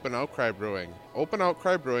at Open Outcry Brewing. Open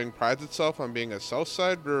Outcry Brewing prides itself on being a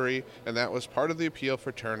Southside brewery, and that was part of the appeal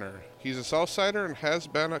for Turner. He's a Southsider and has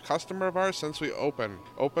been a customer of ours since we opened,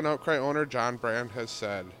 Open Outcry owner John Brand has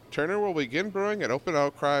said. Turner will begin brewing at Open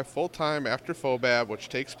Outcry full-time after FOBAB, which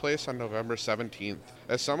takes place on November 17th.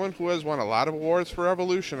 As someone who has won a lot of awards for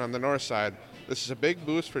Revolution on the north side, this is a big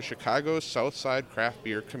boost for Chicago's Southside craft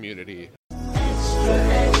beer community. Extra,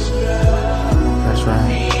 extra. That's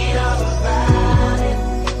right.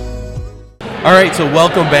 All right, so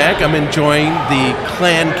welcome back. I'm enjoying the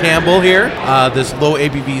Clan Campbell here, this low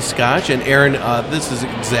ABV Scotch. And Aaron, this is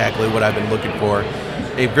exactly what I've been looking for.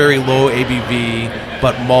 A very low ABV,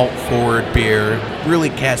 but malt-forward beer. Really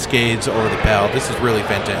cascades over the palate. This is really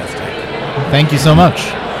fantastic. Thank you so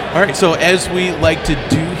much. All right, so as we like to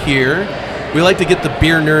do here, we like to get the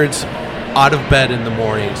beer nerds out of bed in the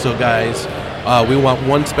morning. So guys, we want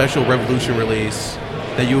one special Revolution release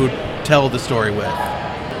that you would tell the story with.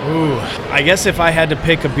 Ooh, I guess if I had to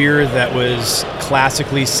pick a beer that was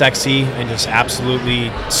classically sexy and just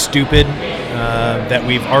absolutely stupid that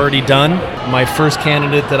we've already done, my first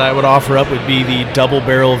candidate that I would offer up would be the Double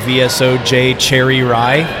Barrel VSOJ Cherry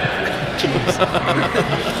Rye.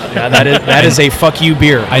 Yeah, that is a fuck you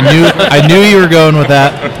beer. I knew you were going with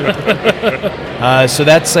that. So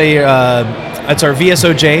that's our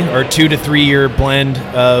VSOJ, our 2 to 3 year blend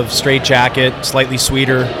of straight jacket, slightly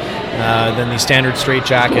sweeter than the standard straight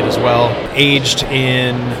jacket as well. Aged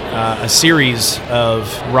in a series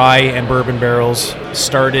of rye and bourbon barrels.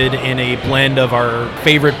 Started in a blend of our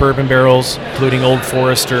favorite bourbon barrels, including Old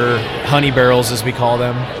Forester honey barrels, as we call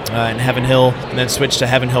them, in Heaven Hill, and then switched to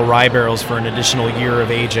Heaven Hill rye barrels for an additional year of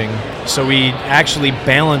aging. So we actually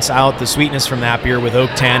balance out the sweetness from that beer with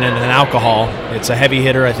oak tannin and alcohol. It's a heavy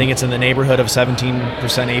hitter. I think it's in the neighborhood of 17%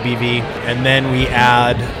 ABV. And then we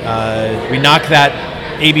add, we knock that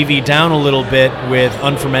ABV down a little bit with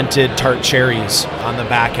unfermented tart cherries on the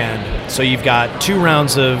back end. So you've got 2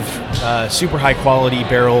 rounds of super high quality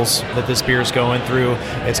barrels that this beer is going through.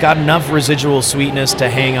 It's got enough residual sweetness to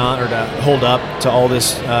hang on or to hold up to all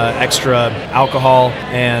this extra alcohol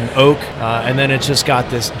and oak. And then it's just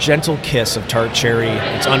got this gentle kiss of tart cherry.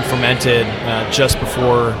 It's unfermented just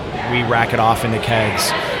before we rack it off into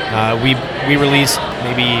kegs. We released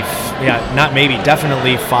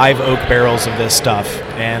definitely 5 oak barrels of this stuff,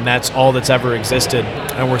 and that's all that's ever existed,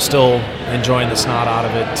 and we're still enjoying the snot out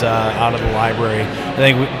of it, out of the library. I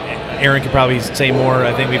think Aaron could probably say more.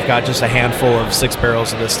 I think we've got just a handful of 6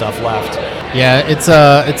 barrels of this stuff left. Yeah,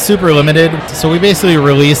 it's super limited. So we basically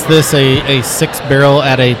released this a 6 barrel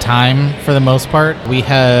at a time for the most part. We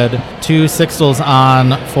had 2 Sixtels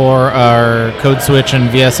on for our Code Switch and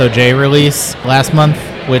VSOJ release last month,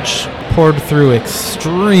 which poured through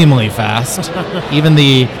extremely fast. Even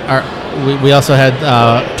we also had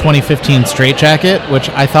 2015 Straight Jacket, which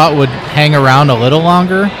I thought would hang around a little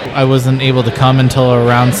longer. I wasn't able to come until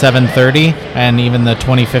around 7:30, and even the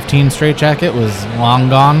 2015 Straight Jacket was long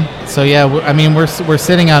gone. So yeah, I mean we're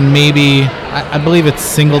sitting on maybe I believe it's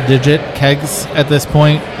single-digit kegs at this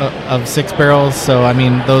point of 6 barrels. So I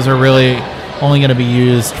mean those are really only going to be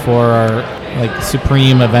used for our like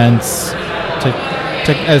Supreme events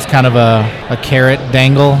as kind of a carrot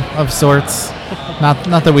dangle of sorts. Not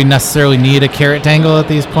that we necessarily need a carrot dangle at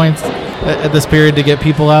these points at this period to get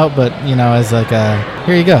people out, but you know, as like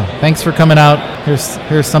here you go. Thanks for coming out.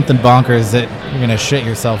 Here's something bonkers that you're gonna shit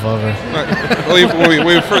yourself over. When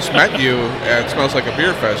we first met you at Smells Like a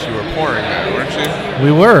Beer Fest, you were pouring that, weren't you?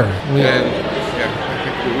 We were.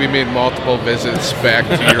 We made multiple visits back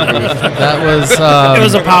to your booth. That was. It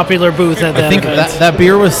was a popular booth at that. I think event. that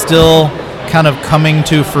beer was still kind of coming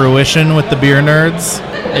to fruition with the beer nerds.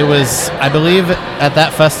 It was, I believe, at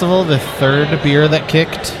that festival, the 3rd beer that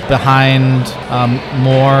kicked behind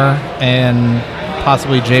Moore and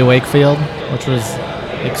possibly Jay Wakefield, which was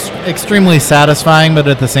extremely satisfying, but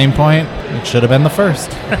at the same point, it should have been the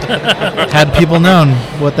first. Had people known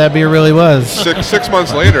what that beer really was. 6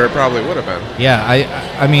 months later, it probably would have been. Yeah,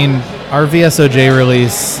 I mean, our VSOJ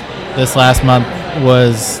release this last month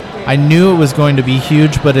was, I knew it was going to be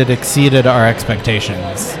huge, but it exceeded our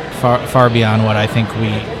expectations. Far beyond what I think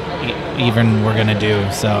we even were going to do.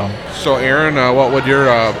 So Aaron, what would your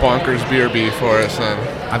bonkers beer be for us then?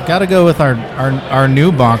 I've got to go with our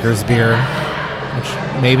new bonkers beer,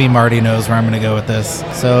 which maybe Marty knows where I'm going to go with this.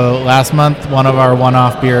 So last month, one of our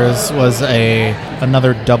one-off beers was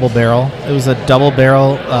another double barrel. It was a double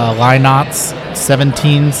barrel Lynotts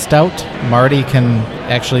 17 Stout. Marty can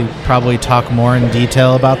actually probably talk more in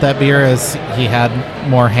detail about that beer as he had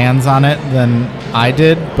more hands on it than I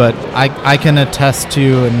did, but I can attest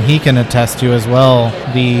to, and he can attest to as well,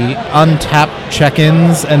 the Untapped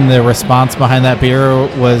check-ins and the response behind that beer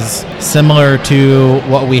was similar to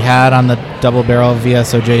what we had on the double barrel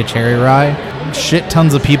VSOJ Cherry Rye. Shit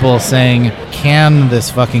tons of people saying, can this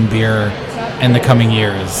fucking beer in the coming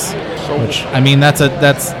years? Which, I mean, that's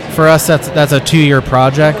for us, that's a 2-year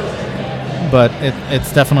project. but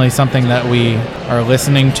it's definitely something that we are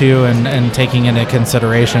listening to and taking into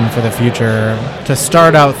consideration for the future. To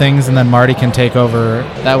start out things, and then Marty can take over,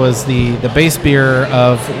 that was the base beer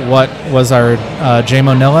of what was our J.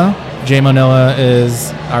 Monilla. J. Monilla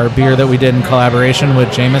is our beer that we did in collaboration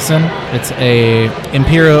with Jameson. It's a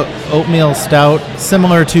Imperial Oatmeal Stout,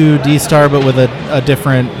 similar to D-Star, but with a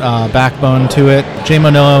different backbone to it. J.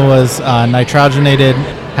 Monilla was nitrogenated,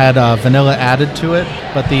 had vanilla added to it,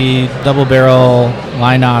 but the Double Barrel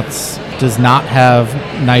Linots does not have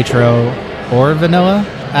nitro or vanilla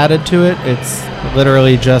added to it. It's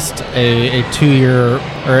literally just a 2-year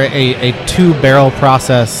or a 2-barrel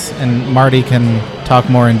process, and Marty can talk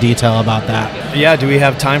more in detail about that. Yeah, do we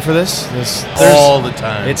have time for this? All the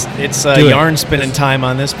time. It's yarn spinning time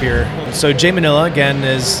on this beer. So J. Monilla, again,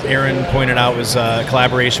 as Aaron pointed out, was a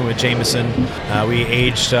collaboration with Jameson. We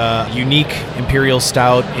aged unique Imperial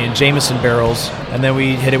Stout in Jameson barrels, and then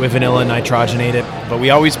we hit it with vanilla and nitrogenate it. But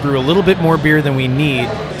we always brew a little bit more beer than we need.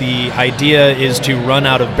 The idea is to run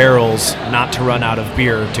out of barrels, not to run out of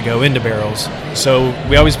beer to go into barrels. So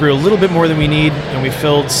we always brew a little bit more than we need, and we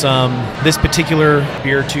filled some. This particular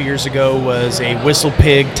beer 2 years ago was a Whistle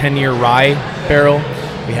Pig 10-year rye barrel.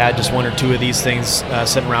 We had just 1 or 2 of these things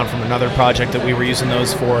sitting around from another project that we were using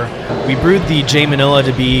those for. We brewed the J. Monilla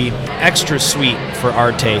to be extra sweet for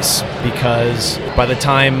our tastes, because by the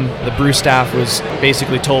time the brew staff was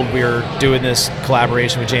basically told we were doing this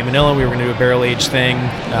collaboration with J. Monilla, we were going to do a barrel age thing.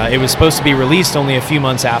 It was supposed to be released only a few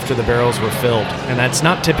months after the barrels were filled, and that's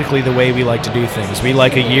not typically the way we like to do things. We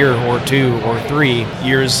like a year or 2 or 3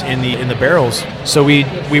 years in the barrels. So we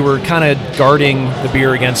were kind of guarding the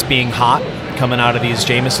beer against being hot coming out of these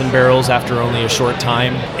Jameson barrels after only a short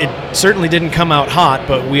time. It certainly didn't come out hot,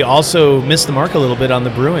 but we also missed the mark a little bit on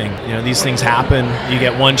the brewing. You know, these things happen. You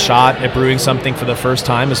get one shot at brewing something for the first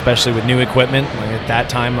time, especially with new equipment. Like at that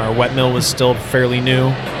time, our wet mill was still fairly new.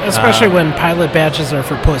 Especially when pilot batches are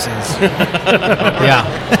for pussies. Yeah.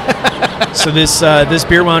 So this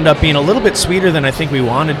beer wound up being a little bit sweeter than I think we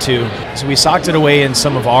wanted to. So we socked it away in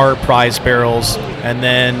some of our prize barrels, and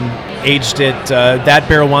then aged it. That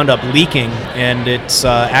barrel wound up leaking, and it's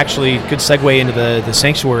actually a good segue into the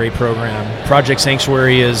Sanctuary program. Project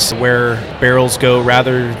Sanctuary is where barrels go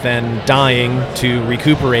rather than dying to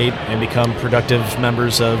recuperate and become productive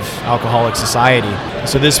members of Alcoholic Society.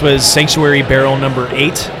 So this was Sanctuary barrel number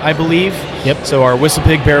 8, I believe. Yep. So our Whistle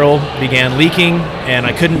Pig barrel began leaking, and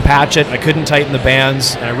I couldn't patch it, I couldn't tighten the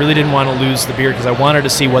bands, and I really didn't want to lose the beer because I wanted to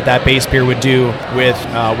see what that base beer would do with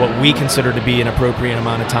what we consider to be an appropriate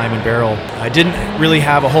amount of time in barrel. I didn't really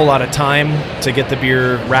have a whole lot of time to get the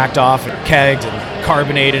beer racked off and kegged and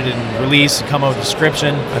carbonated and released and come up with a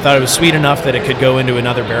description. I thought it was sweet enough that it could go into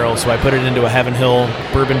another barrel, so I put it into a Heaven Hill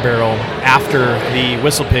bourbon barrel after the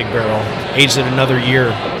Whistle Pig barrel, aged it another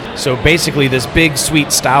year. So basically this big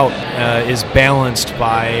sweet stout is balanced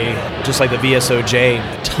by, just like the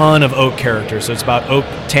VSOJ, a ton of oak character. So it's about oak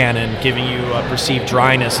tannin, giving you a perceived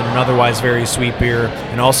dryness in an otherwise very sweet beer,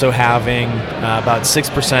 and also having about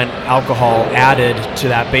 6% alcohol added to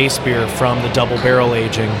that base beer from the double barrel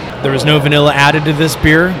aging. There was no vanilla added to this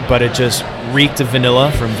beer, but it just reeked of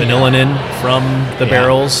vanilla from vanillin from the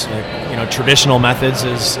barrels. You know, traditional methods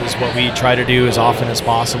is what we try to do as often as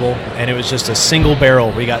possible. And it was just a single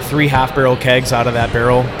barrel. We got 3 half-barrel kegs out of that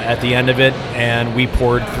barrel at the end of it, and we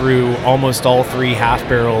poured through almost all 3 half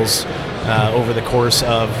barrels over the course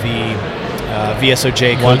of the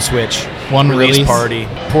VSOJ Code Switch release party.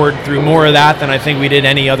 Poured through more of that than I think we did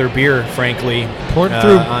any other beer, frankly. Poured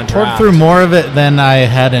through more of it than I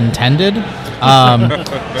had intended.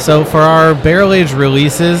 So for our barrel age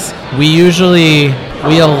releases,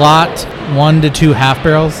 we allot 1 to 2 half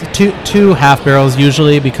barrels, two half barrels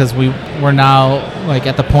usually, because we're now like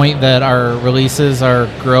at the point that our releases are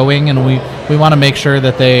growing, and we want to make sure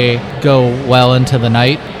that they go well into the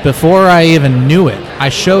night. Before I even knew it, I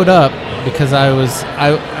showed up because I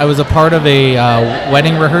was a part of a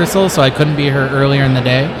wedding rehearsal, so I couldn't be here earlier in the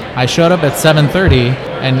day. I showed up at 7:30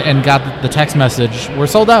 and got the text message, "We're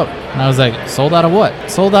sold out." And I was like, "Sold out of what?"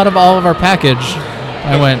 "Sold out of all of our package."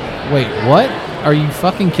 I went, "Wait, what? Are you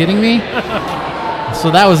fucking kidding me?" So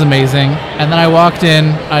that was amazing. And then I walked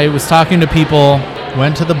in, I was talking to people,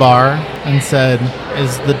 went to the bar and said,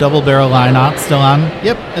 "Is the double barrel Linot still on?"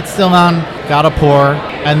 "Yep, it's still on." Got a pour,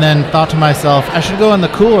 and then thought to myself, I should go in the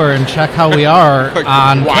cooler and check how we are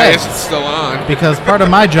on Why kegs. is it still on? Because part of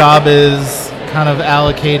my job is kind of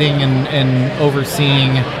allocating and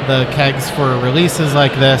overseeing the kegs for releases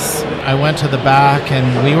like this. I went to the back,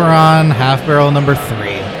 and we were on half barrel number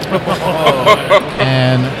 3.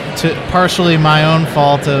 And to partially my own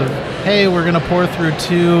fault of hey, we're going to pour through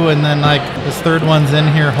 2, and then like this third one's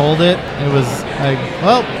in here, hold it. It was like,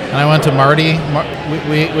 well, and I went to Marty.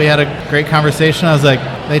 We had a great conversation. I was like,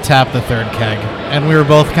 they tapped the third keg. And we were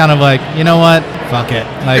both kind of like, you know what? Fuck it.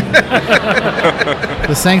 Like,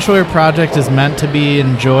 the Sanctuary Project is meant to be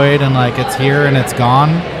enjoyed, and like it's here and it's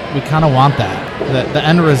gone. We kind of want that. The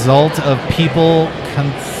end result of people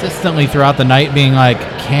consistently throughout the night being like,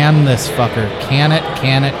 can this fucker? Can it?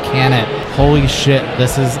 Can it? Can it? Holy shit,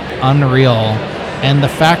 this is unreal. And the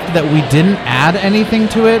fact that we didn't add anything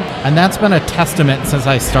to it, and that's been a testament since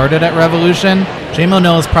I started at Revolution. J-Mo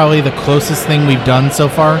Nil is probably the closest thing we've done so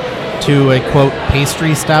far to a, quote,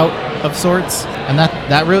 pastry stout of sorts. And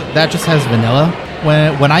that just has vanilla.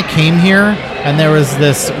 When I came here and there was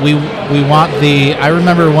this, we want the, I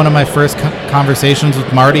remember one of my first conversations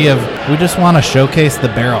with Marty of, we just want to showcase the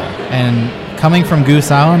barrel. And coming from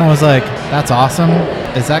Goose Island, I was like, that's awesome.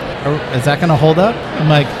 Is that going to hold up? I'm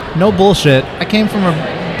like, no bullshit. I came from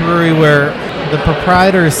a brewery where the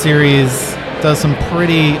Proprietors series does some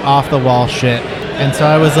pretty off-the-wall shit. And so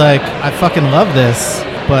I was like, I fucking love this,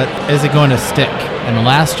 but is it going to stick? And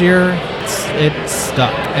last year, it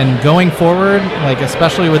stuck. And going forward, like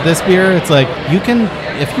especially with this beer, it's like you can,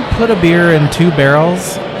 if you put a beer in 2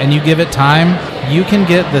 barrels and you give it time, you can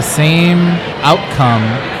get the same outcome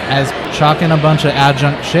as chucking a bunch of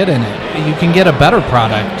adjunct shit in it. You can get a better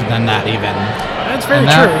product than that even. That's very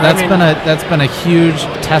true. That's been a huge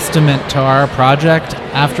testament to our project.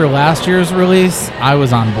 After last year's release, I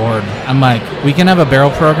was on board. I'm like, we can have a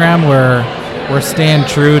barrel program where we're staying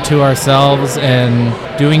true to ourselves and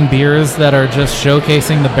doing beers that are just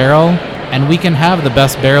showcasing the barrel, and we can have the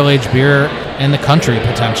best barrel-aged beer in the country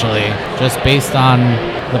potentially, just based on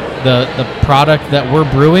the product that we're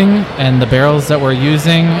brewing and the barrels that we're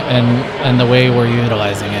using and the way we're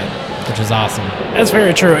utilizing it, which is awesome. That's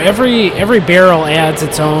very true. Every barrel adds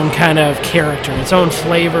its own kind of character, its own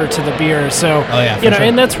flavor to the beer. So, sure.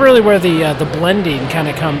 And that's really where the blending kind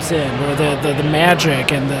of comes in, where the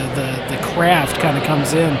magic and the craft kind of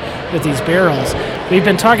comes in with these barrels. We've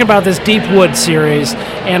been talking about this Deep Wood series,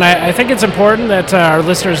 and I think it's important that our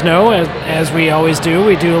listeners know, as we always do,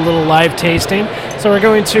 we do a little live tasting. So we're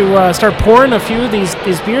going to start pouring a few of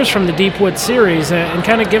these beers from the Deep Wood series and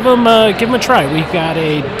kind of give them a try. We've got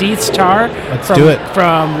a Dietz Tar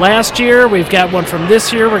from last year. We've got one from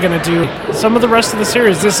this year. We're going to do some of the rest of the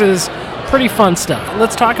series. This is pretty fun stuff.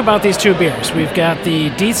 Let's talk about these 2 beers. We've got the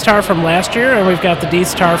Dietz Tar from last year, and we've got the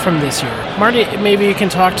Dietz Tar from this year. Marty, maybe you can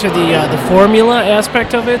talk to the formula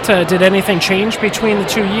aspect of it. Did anything change between the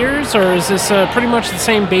 2 years, or is this pretty much the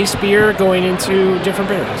same base beer going into different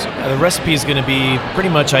barrels? The recipe is going to be pretty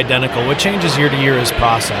much identical. What changes year to year is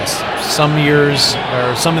process. Some years,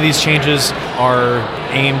 or some of these changes are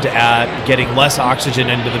aimed at getting less oxygen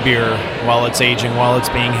into the beer while it's aging, while it's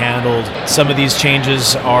being handled. Some of these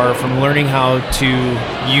changes are from learning how to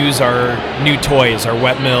use our new toys, our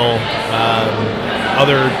wet mill,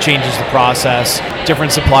 other changes to process,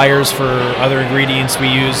 different suppliers for other ingredients we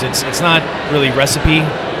use. It's not really recipe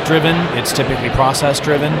driven, it's typically process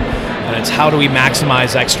driven, and it's how do we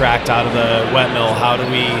maximize extract out of the wet mill, how do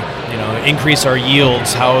we increase our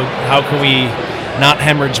yields, how can we not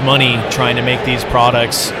hemorrhage money trying to make these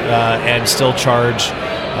products and still charge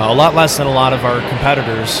a lot less than a lot of our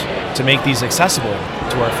competitors to make these accessible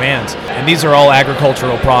to our fans. And these are all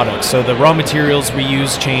agricultural products. So the raw materials we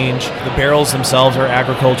use change. The barrels themselves are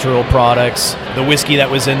agricultural products. The whiskey that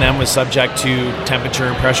was in them was subject to temperature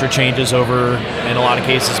and pressure changes over, in a lot of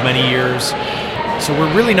cases, many years. So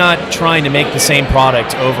we're really not trying to make the same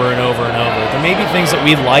product over and over and over. There may be things that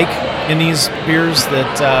we like in these beers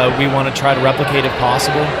that we want to try to replicate if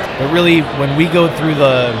possible. But really, when we go through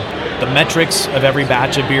the metrics of every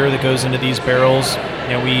batch of beer that goes into these barrels,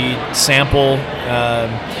 we sample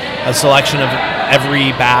a selection of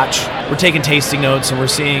every batch. We're taking tasting notes and we're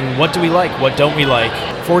seeing what do we like, what don't we like.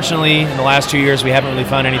 Fortunately, in the last 2 years, we haven't really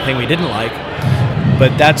found anything we didn't like.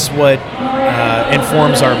 But that's what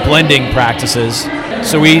informs our blending practices.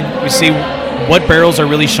 So we see what barrels are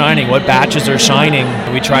really shining, what batches are shining.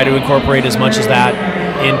 We try to incorporate as much as that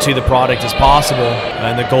into the product as possible.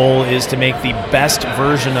 And the goal is to make the best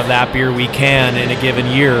version of that beer we can in a given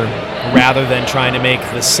year, rather than trying to make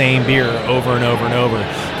the same beer over and over and over,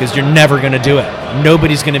 because you're never going to do it.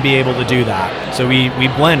 Nobody's going to be able to do that. So we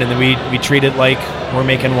blend, and then we treat it like we're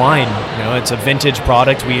making wine. It's a vintage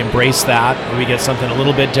product. We embrace that. We get something a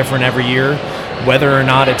little bit different every year. Whether or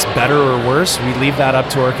not it's better or worse, we leave that up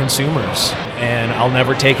to our consumers. and I'll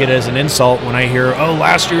never take it as an insult when I hear, oh,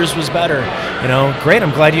 last year's was better. Great,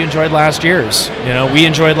 I'm glad you enjoyed last year's. We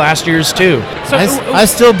enjoyed last year's too. So, I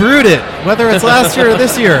still brewed it, whether it's last year or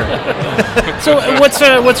this year. So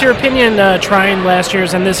what's your opinion trying last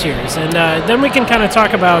year's and this year's? And then we can kind of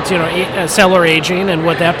talk about, cellar aging and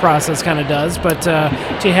what that process kind of does. But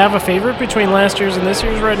do you have a favorite between last year's and this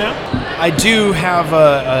year's right now? I do have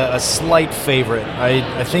a slight favorite.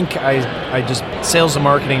 I think I just, sales and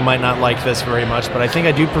marketing might not like this very much, but I think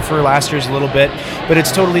I do prefer last year's a little bit, but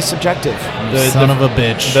it's totally subjective. Son of a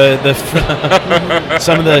bitch.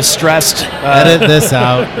 Some of the stressed... Edit this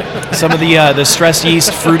out. Some of the stressed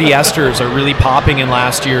yeast fruity esters are really popping in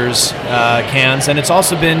last year's cans, and it's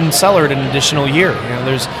also been cellared an additional year.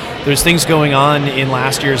 There's things going on in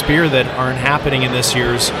last year's beer that aren't happening in this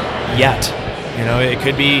year's yet. It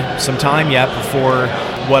could be some time yet before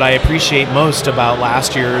what I appreciate most about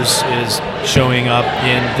last year's is showing up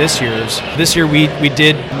in this year's. This year we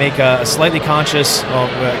did make a slightly conscious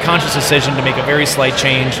decision to make a very slight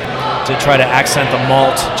change to try to accent the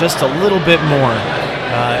malt just a little bit more.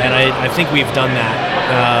 And I think we've done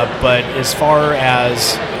that. But as far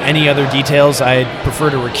as any other details, I'd prefer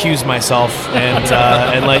to recuse myself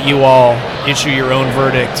and let you all issue your own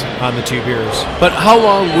verdict on the two beers. But how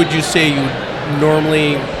long would you say you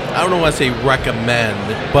normally, I don't want to say recommend,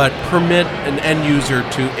 but permit an end user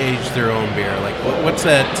to age their own beer? Like, what's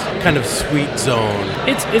that kind of sweet zone?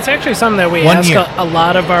 It's actually something that we 1 ask year. a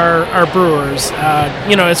lot of our brewers.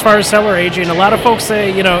 As far as cellar aging, a lot of folks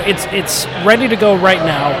say, it's ready to go right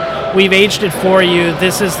now. We've aged it for you.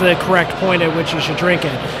 This is the correct point at which you should drink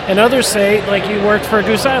it. And others say, like you worked for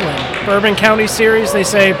Goose Island, Bourbon County Series, they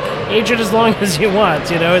say, age it as long as you want.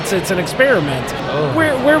 It's an experiment. Oh.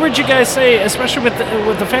 Where would you guys say, especially with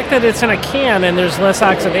the fact that it's in a can and there's less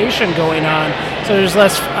oxidation going on, so there's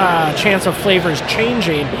less chance of flavors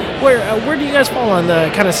changing, where do you guys fall on the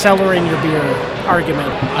kind of cellaring your beer argument?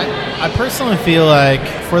 I personally feel like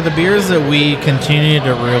for the beers that we continue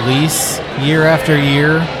to release year after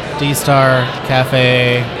year, D-Star,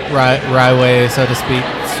 Cafe, Rye, so to speak,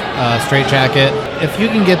 Straight Jacket, if you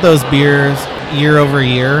can get those beers year over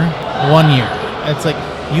year, 1 year, it's like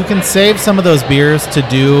you can save some of those beers to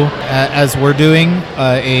do, as we're doing,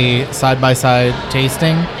 a side-by-side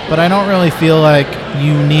tasting, but I don't really feel like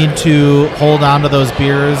you need to hold on to those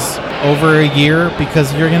beers over a year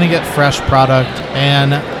because you're going to get fresh product.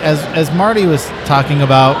 And as Marty was talking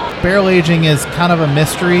about, barrel aging is kind of a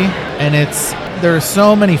mystery, and there are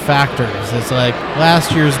so many factors. It's like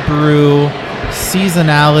last year's brew,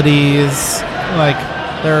 seasonalities, like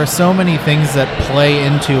there are so many things that play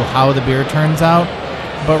into how the beer turns out.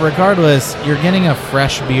 But regardless, you're getting a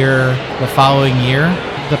fresh beer the following year.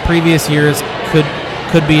 The previous years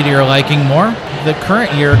could be to your liking more. The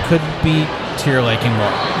current year could be to your liking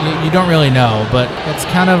more. You don't really know, but it's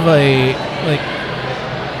kind of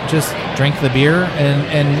just drink the beer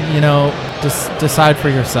and just decide for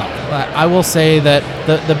yourself. I will say that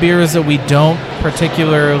the beers that we don't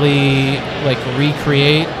particularly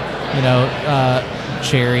recreate,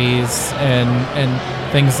 cherries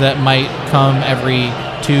and things that might come every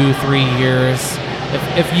 2-3 years.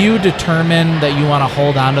 If you determine that you want to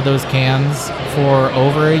hold on to those cans for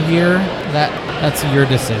over a year, that's your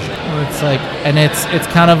decision. It's like, and that's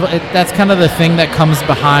kind of the thing that comes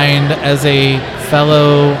behind as a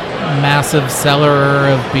fellow massive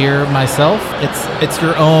cellarer of beer myself. It's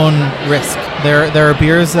your own risk. There are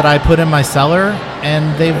beers that I put in my cellar,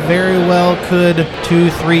 and they very well could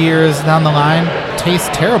 2-3 years down the line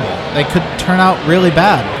taste terrible. They could turn out really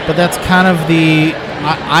bad. But that's kind of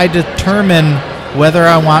I determine whether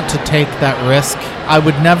I want to take that risk. I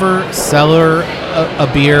would never cellar a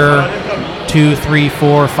beer 2, 3,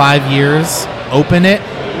 4, 5 years, open it,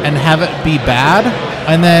 and have it be bad,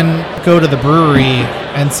 and then go to the brewery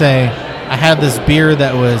and say, I had this beer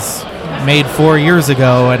that was made 4 years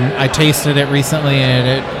ago, and I tasted it recently, and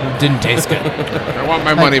it didn't taste good. I want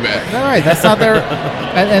my money back. All right, that's not their...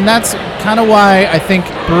 and that's kind of why I think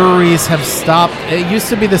breweries have stopped. It used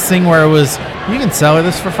to be this thing where it was, you can cellar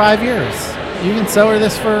this for 5 years. You can cellar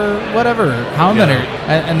this for whatever, how many,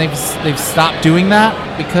 and they've stopped doing that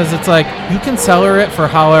because it's like you can cellar it for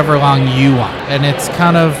however long you want, and it's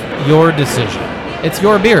kind of your decision. It's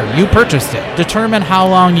your beer. You purchased it. Determine how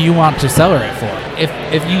long you want to cellar it for.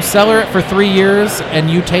 If you cellar it for 3 years and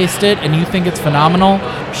you taste it and you think it's phenomenal,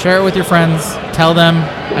 share it with your friends. Tell them,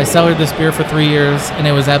 I cellared this beer for 3 years and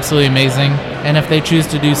it was absolutely amazing. And if they choose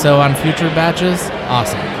to do so on future batches,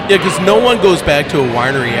 awesome. Yeah, because no one goes back to a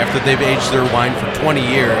winery after they've aged their wine for 20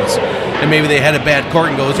 years and maybe they had a bad cork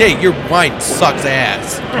and goes, hey, your wine sucks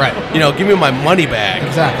ass. Right. Give me my money back.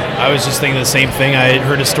 Exactly. I was just thinking the same thing. I had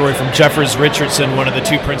heard a story from Jeffers Richardson, one of the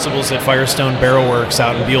two principals at Firestone Barrel Works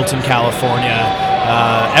out in Buellton, California.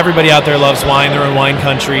 Everybody out there loves wine. They're in wine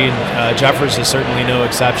country, and Jeffers is certainly no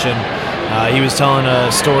exception. He was telling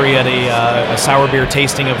a story at a sour beer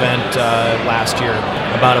tasting event last year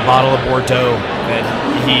about a bottle of Bordeaux that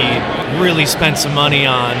he really spent some money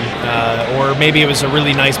on, or maybe it was a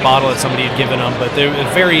really nice bottle that somebody had given him, but a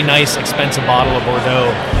very nice, expensive bottle of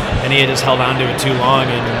Bordeaux, and he had just held on to it too long,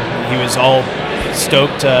 and he was all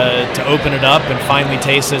stoked to open it up and finally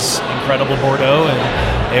taste this incredible Bordeaux, and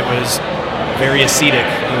it was very acetic.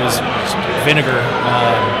 It was vinegar.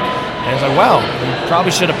 And I was like, wow, we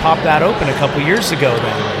probably should have popped that open a couple years ago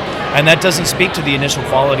then. And that doesn't speak to the initial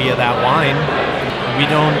quality of that wine. We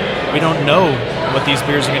don't know what these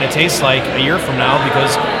beers are going to taste like a year from now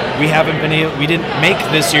because we didn't make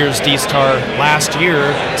this year's D-Star last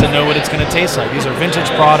year to know what it's going to taste like. These are vintage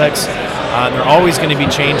products. They're always going to be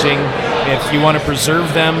changing. If you want to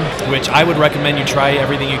preserve them, which I would recommend you try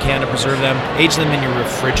everything you can to preserve them, age them in your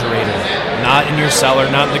refrigerator, not in your cellar,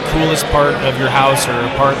 not in the coolest part of your house or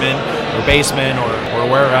apartment or basement or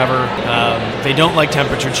wherever. They don't like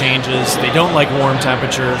temperature changes. They don't like warm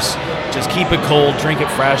temperatures. Just keep it cold, drink it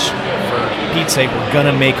fresh. For Pete's sake, we're going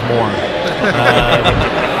to make more.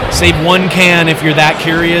 Save one can if you're that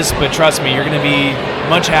curious, but trust me, you're going to be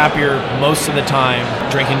much happier most of the time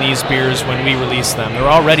drinking these beers when we release them.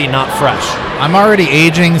 They're already not fresh. I'm already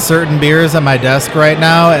aging certain beers at my desk right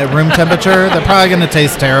now at room temperature. They're probably going to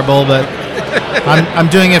taste terrible, but I'm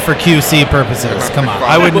doing it for QC purposes. Come on.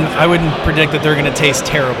 I wouldn't predict that they're going to taste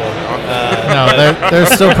terrible. No,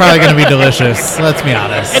 they're still probably going to be delicious. Let's be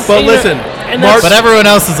honest. But listen, But everyone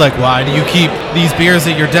else is like, why do you keep these beers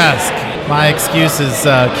at your desk? My excuse is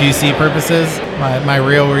QC purposes. My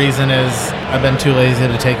real reason is I've been too lazy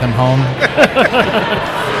to take them home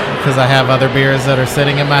because I have other beers that are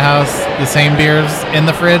sitting in my house, the same beers in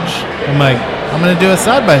the fridge. I'm like, I'm gonna do a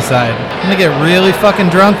side-by-side. I'm gonna get really fucking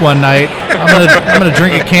drunk one night. I'm gonna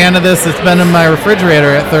drink a can of this that's been in my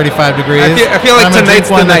refrigerator at 35 degrees. I feel like I'm gonna drink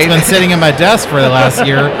tonight's one the night. that's been sitting in my desk for the last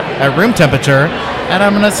year at room temperature, and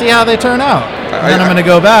I'm gonna see how they turn out. And then I'm gonna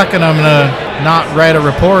go back and I'm gonna not write a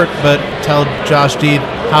report, but tell Josh Deed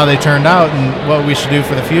how they turned out and what we should do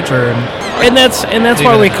for the future. And that's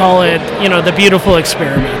why we call it, the beautiful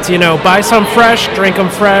experiment. Buy some fresh, drink them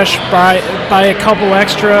fresh, buy a couple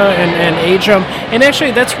extra and age them. And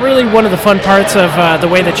actually, that's really one of the fun parts of the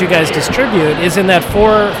way that you guys distribute is in that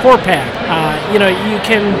four pack. You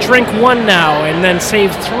can drink one now and then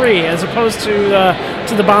save three, as opposed to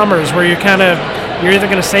the Bombers, where you're either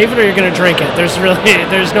going to save it or you're going to drink it.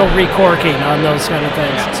 There's no recorking on those kind of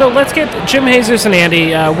things. So let's get Jim, Jesus, and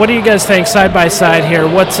Andy. What do you guys think side by side here?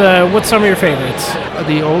 What's some of your favorites?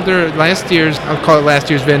 The older, I'll call it last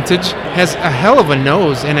year's vintage, has a hell of a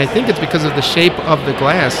nose, and I think it's because of the shape of the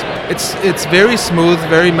glass. It's very smooth,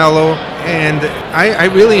 very mellow, and I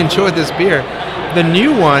really enjoyed this beer. The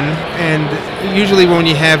new one, and usually when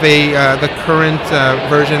you have the current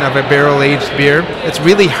version of a barrel-aged beer, it's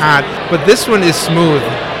really hot, but this one is smooth.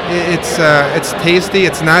 It's tasty.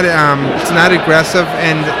 It's not aggressive,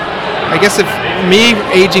 and I guess if me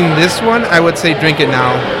aging this one, I would say drink it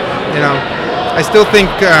now. I still think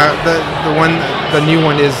the new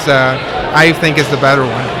one is I think is the better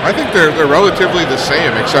one. I think they're relatively the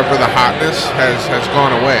same, except for the hotness has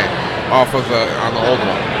gone away off of on the old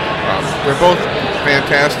one. They're both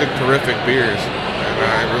fantastic, terrific beers, and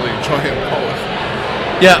I really enjoy them both.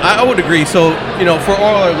 Yeah, I would agree. So, for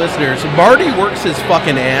all our listeners, Marty works his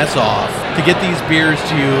fucking ass off to get these beers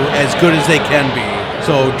to you as good as they can be.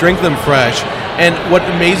 So drink them fresh. And what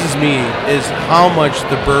amazes me is how much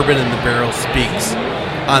the bourbon in the barrel speaks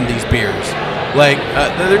on these beers. Like,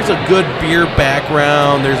 there's a good beer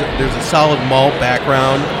background, there's a solid malt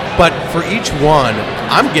background, but for each one,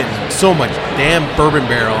 I'm getting so much damn bourbon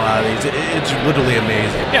barrel out of these. It's literally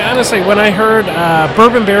amazing. Yeah, honestly, when I heard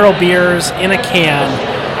bourbon barrel beers in a can,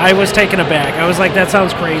 I was taken aback. I was like, that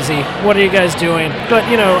sounds crazy. What are you guys doing? But,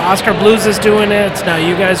 Oscar Blues is doing it. Now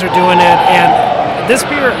you guys are doing it. And this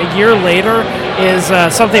beer, a year later, is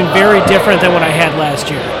something very different than what I had last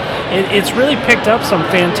year. It's really picked up some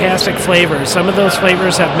fantastic flavors. Some of those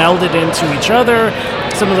flavors have melded into each other.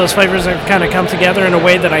 Some of those flavors have kind of come together in a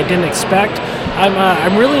way that I didn't expect.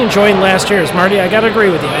 I'm really enjoying last year's. Marty, I got to agree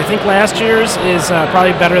with you. I think last year's is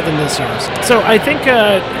probably better than this year's. So I think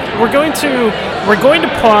we're going to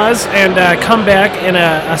pause and come back in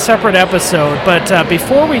a separate episode. But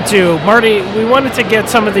before we do, Marty, we wanted to get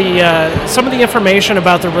some of the information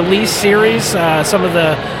about the release series, some of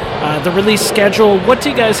the the release schedule. What do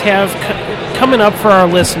you guys have coming up for our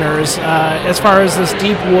listeners as far as this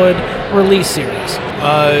Deep Wood release series?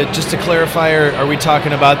 Just to clarify, are we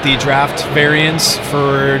talking about the draft variants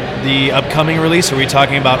for the upcoming release, or are we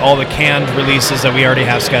talking about all the canned releases that we already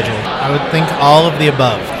have scheduled? I would think all of the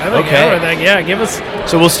above. I think Okay. everything. Yeah, give us.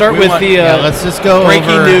 So we'll start with the... let's just go breaking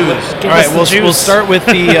over news. Give All us right, the we'll juice. start with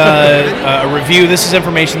the a review. This is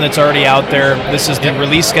information that's already out there. This is the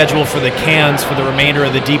release schedule for the cans for the remainder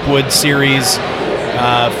of the Deepwood series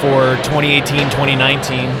for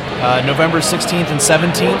 2018-2019. November 16th and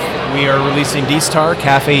 17th, we are releasing D-Star,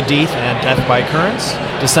 Cafe Deeth, and Death by Currents.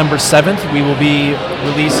 December 7th, we will be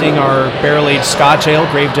releasing our barrel-aged Scotch Ale,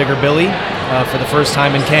 Gravedigger Billy, for the first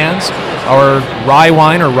time in cans. Our rye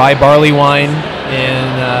wine, or rye barley wine,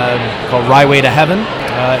 called Rye Way to Heaven,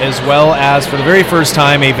 as well as for the very first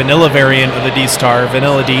time a vanilla variant of the D-Star,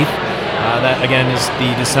 Vanilla Deeth. That again is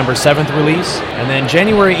the December 7th release. And then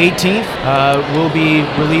January 18th, we'll be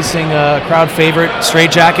releasing a crowd favorite, Straight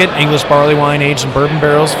Jacket, English barley wine aged in bourbon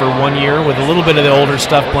barrels for 1 year with a little bit of the older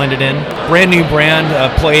stuff blended in. Brand new brand,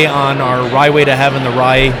 play on our Rye Way to Heaven, the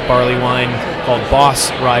rye barley wine called Boss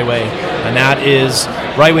Rye Way. And that is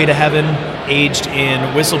Rye Way to Heaven, aged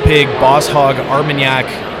in Whistle Pig, Boss Hog, Armagnac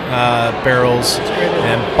barrels.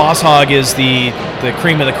 And Boss Hog is the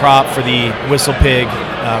cream of the crop for the Whistle Pig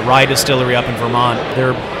rye distillery up in Vermont.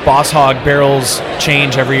 Their Boss Hog barrels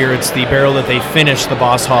change every year. It's the barrel that they finish the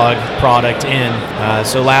Boss Hog product in.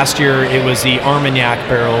 So last year it was the Armagnac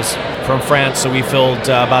barrels from France, so we filled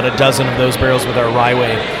about a dozen of those barrels with our Rye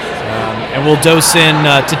Way. And we'll dose in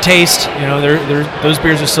to taste. You know, those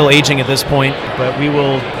beers are still aging at this point, but we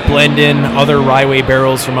will blend in other Rye Way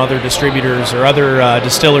barrels from other distributors or other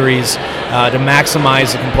distilleries to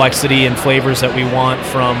maximize the complexity and flavors that we want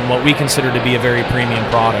from what we consider to be a very premium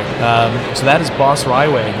product. So that is Boss Rye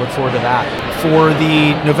Way. Look forward to that. For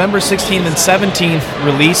the November 16th and 17th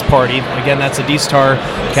release party, again, that's a D-Star,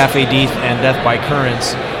 Cafe Deeth, and Death by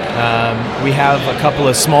Currents. We have a couple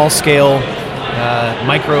of small-scale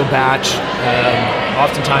micro batch,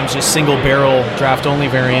 oftentimes just single barrel draft only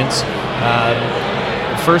variants.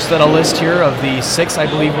 The first that I'll list here of the 6 I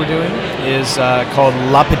believe we're doing is called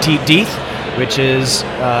La Petite Deeth, which is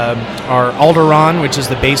our Alderon, which is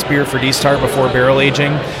the base beer for D-Star before barrel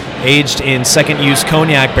aging, aged in second use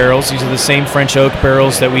cognac barrels. These are the same French oak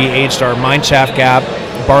barrels that we aged our Mineshaft Gap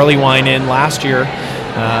barley wine in last year.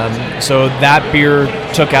 So that beer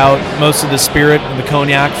took out most of the spirit and the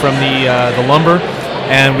cognac from the lumber,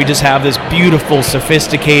 and we just have this beautiful,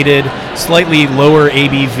 sophisticated, slightly lower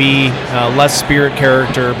ABV, less spirit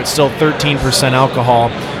character, but still 13% alcohol,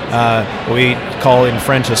 what we call in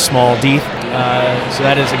French a small Deeth. So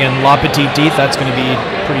that is, again, La Petite Deeth. That's going to be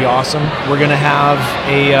pretty awesome. We're going to have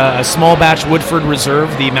a small batch Woodford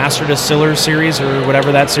Reserve, the Master Distiller series, or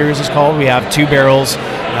whatever that series is called. We have 2 barrels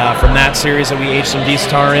from that series that we aged some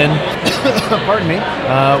D-Star in. Pardon me.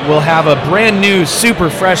 We'll have a brand new, super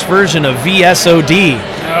fresh version of VSOD.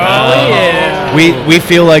 Yeah. We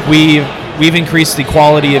feel like we've increased the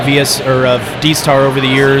quality of of D-Star over the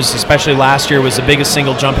years. Especially last year was the biggest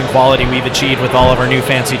single jump in quality we've achieved with all of our new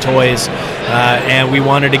fancy toys, and we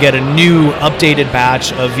wanted to get a new, updated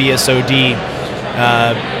batch of VSOD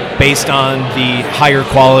based on the higher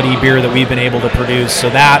quality beer that we've been able to produce. So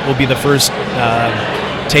that will be the first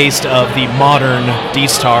taste of the modern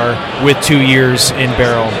D-Star with 2 years in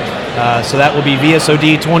barrel. So that will be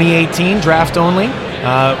VSOD 2018 draft only.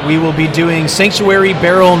 We will be doing Sanctuary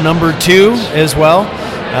Barrel number 2 as well.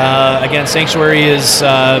 Again, Sanctuary is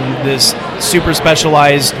this super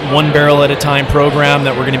specialized 1 barrel at a time program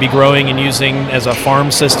that we're going to be growing and using as a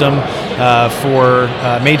farm system for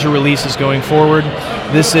major releases going forward.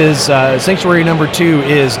 This is Sanctuary number 2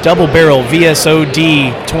 is double barrel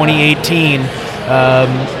VSOD 2018.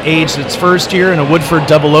 Aged its first year in a Woodford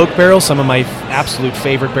double oak barrel, some of my absolute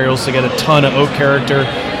favorite barrels to get a ton of oak character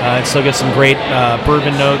and still get some great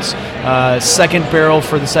bourbon notes. Second barrel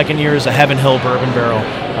for the second year is a Heaven Hill bourbon barrel.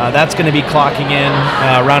 That's going to be clocking in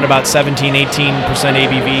around about 17-18%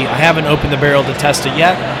 ABV. I haven't opened the barrel to test it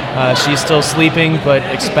yet. She's still sleeping, but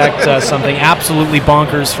expect something absolutely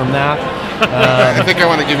bonkers from that. I think I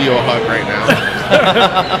want to give you a hug right now.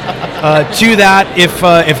 To that,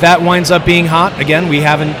 if that winds up being hot, again, we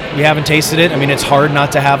haven't tasted it. I mean, it's hard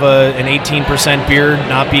not to have an 18% beer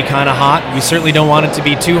not be kind of hot. We certainly don't want it to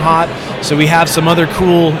be too hot. So we have some other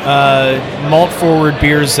cool malt-forward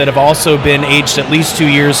beers that have also been aged at least 2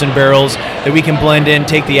 years in barrels that we can blend in,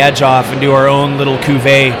 take the edge off, and do our own little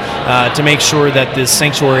cuvee to make sure that this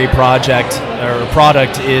Sanctuary project or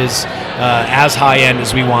product is as high-end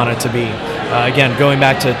as we want it to be. Again, going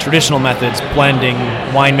back to traditional methods, blending,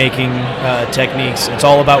 winemaking techniques. It's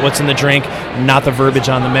all about what's in the drink, not the verbiage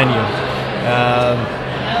on the menu.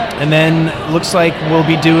 And then looks like we'll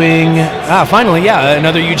be doing, finally,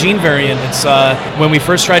 another Eugene variant. It's when we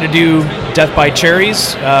first tried to do Death by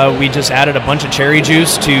Cherries, we just added a bunch of cherry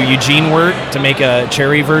juice to Eugene wort to make a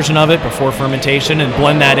cherry version of it before fermentation and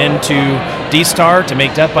blend that into D-Star to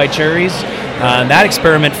make Death by Cherries. That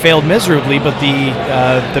experiment failed miserably, but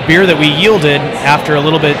the beer that we yielded after a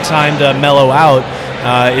little bit of time to mellow out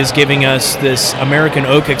is giving us this American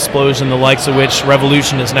oak explosion, the likes of which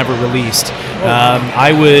Revolution has never released.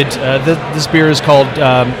 This beer is called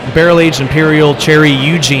Barrel Aged Imperial Cherry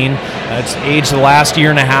Eugene. It's aged the last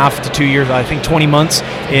 1.5 to 2 years, I think 20 months,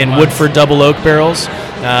 in Woodford double oak barrels.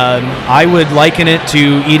 I would liken it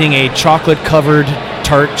to eating a chocolate-covered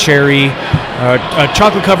tart cherry, a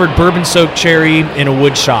chocolate-covered bourbon-soaked cherry in a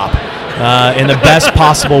wood shop, in the best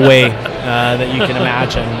possible way that you can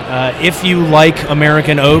imagine. If you like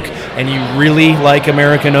American oak and you really like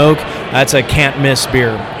American oak, that's a can't-miss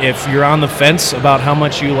beer. If you're on the fence about how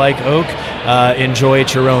much you like oak, enjoy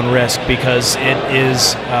at your own risk, because it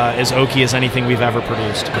is as oaky as anything we've ever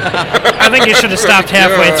produced. I think you should have stopped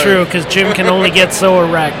halfway through, because Jim can only get so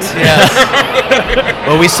erect. Yes.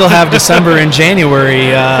 Well, we still have December and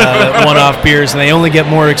January one-off beers, and they only get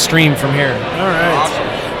more extreme from here. All right.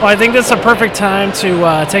 Well, I think this is a perfect time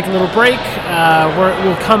to take a little break.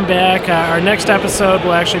 We'll come back. Our next episode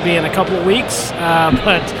will actually be in a couple of weeks,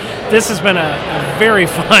 but this has been a very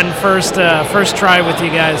fun first try with you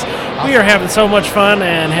guys. We are having so much fun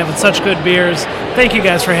and having such good beers. Thank you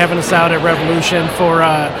guys for having us out at Revolution for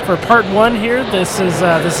part 1 here. This is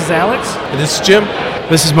Alex. And this is Jim.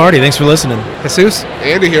 This is Marty. Thanks for listening. Jesus.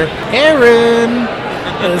 Andy here. Aaron.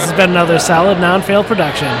 This has been another solid non-fail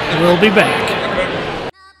production. We'll be back.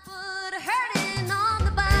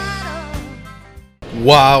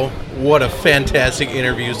 Wow, what a fantastic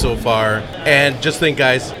interview so far. And just think,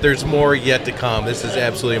 guys, there's more yet to come. This is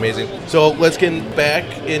absolutely amazing. So let's get back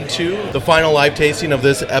into the final live tasting of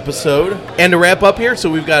this episode. And to wrap up here, so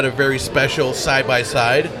we've got a very special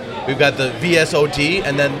side-by-side. We've got the VSOD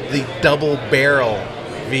and then the double barrel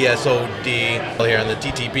VSOD here on the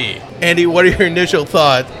TTB. Andy, what are your initial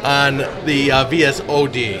thoughts on the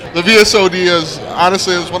VSOD? The VSOD is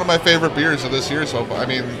one of my favorite beers of this year so far. I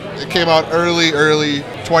mean, it came out early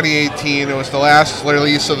 2018. It was the last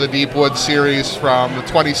release of the Deepwood series from the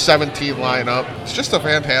 2017 lineup. It's just a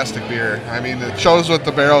fantastic beer. I mean, it shows what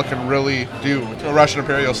the barrel can really do to a Russian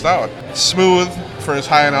Imperial Stout. It's smooth for as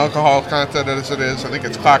high an alcohol content as it is. I think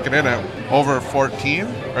it's clocking in at over 14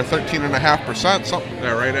 or 13.5%, something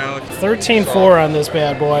there, right, Alex? 13.4 on this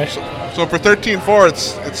bad boy. So for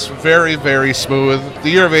 13.4, it's very, very smooth. The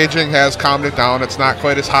year of aging has calmed it down. It's not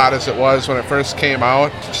quite as hot as it was when it first came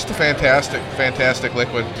out. It's just a fantastic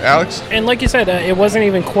liquid. Alex? And like you said, it wasn't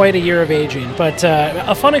even quite a year of aging, but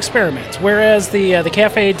a fun experiment. Whereas the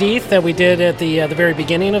Cafe Death that we did at the very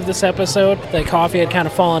beginning of this episode, the coffee had kind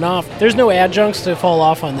of fallen off. There's no adjuncts to fall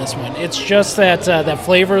off on this one. It's just that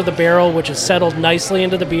flavor of the barrel, which is settled nicely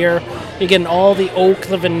into the beer. You're getting all the oak,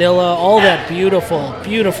 the vanilla, all that beautiful,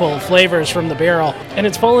 beautiful flavors from the barrel, and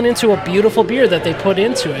it's fallen into a beautiful beer that they put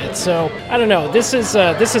into it. So I don't know. This is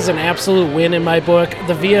an absolute win in my book.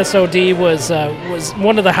 The VSOD was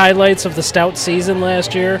one of the highlights of the stout season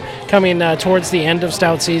last year, coming towards the end of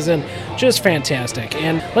stout season. Just fantastic.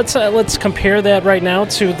 And let's compare that right now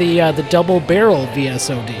to the double barrel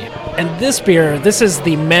VSOD. And this beer, this is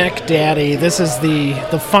the Mac Daddy. This is the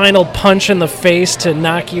final punch in the face to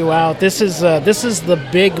knock you out. This is the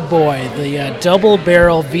big boy, the double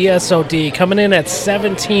barrel VSOD, coming in at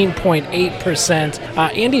 17.8%.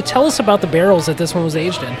 Andy, tell us about the barrels that this one was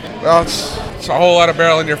aged in. Well, it's a whole lot of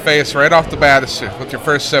barrel in your face right off the bat with your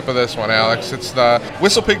first sip of this one, Alex. It's the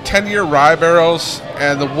Whistle Pig 10-year rye barrels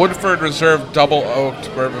and the Woodford Reserve double oaked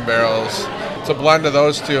bourbon barrels. It's a blend of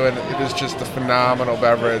those two, and it is just a phenomenal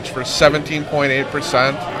beverage for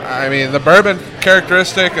 17.8%. I mean, the bourbon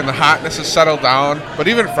characteristic and the hotness has settled down, but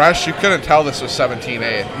even fresh, you couldn't tell this was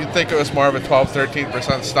 17.8. You'd think it was more of a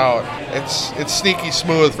 12-13% stout. It's sneaky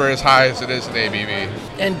smooth for as high as it is in ABV.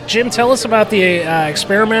 And Jim, tell us about the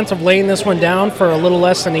experiment of laying this one down for a little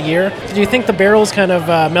less than a year. Do you think the barrels kind of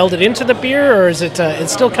melded into the beer, or is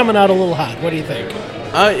it's still coming out a little hot? What do you think?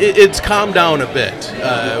 It's calmed down a bit.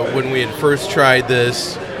 When we had first tried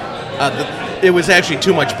this, it was actually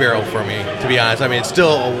too much barrel for me, to be honest. I mean, it's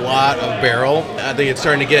still a lot of barrel. I think it's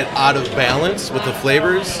starting to get out of balance with the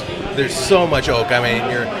flavors. There's so much oak. I mean,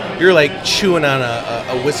 you're like chewing on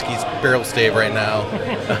a whiskey barrel stave right now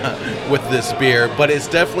with this beer. But it's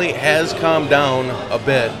definitely has calmed down a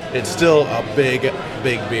bit. It's still a big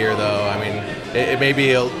beer, though. I mean, it may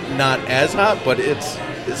be not as hot, but it's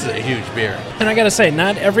a huge beer. And I got to say,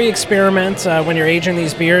 not every experiment when you're aging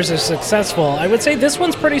these beers is successful. I would say this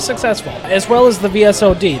one's pretty successful, as well as the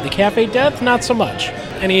VSOD. The Cafe Death, not so much.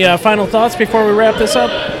 Any final thoughts before we wrap this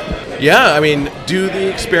up? Yeah, I mean, do the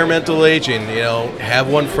experimental aging, have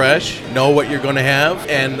one fresh, know what you're going to have,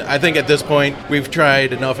 and I think at this point, we've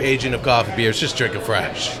tried enough aging of coffee beers, just drink it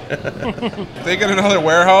fresh. If they get another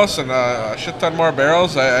warehouse and a shit ton more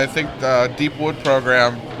barrels, I think the Deep Wood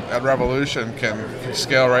program at Revolution can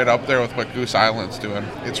scale right up there with what Goose Island's doing.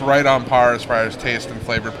 It's right on par as far as taste and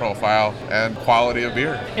flavor profile and quality of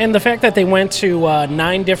beer. And the fact that they went to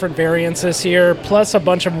 9 different variants this year, plus a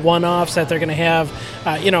bunch of one-offs that they're going to have.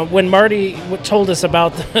 When Marty told us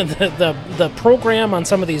about the program on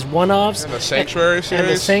some of these one-offs. And the Sanctuary Series. And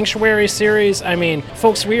the Sanctuary Series. I mean,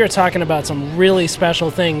 folks, we are talking about some really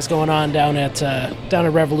special things going on down at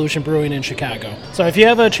Revolution Brewing in Chicago. So if you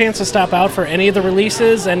have a chance to stop out for any of the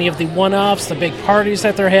releases, any of the one-offs, the big parties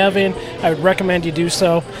that they're having, I would recommend you do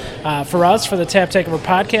so. For us, for the Tap Takeover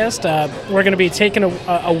podcast, we're going to be taking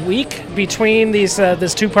a week between this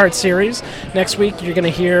 2-part series. Next week, you're going to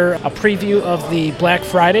hear a preview of the Black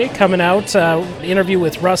Friday coming out, interview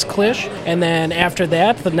with Russ Klisch, and then after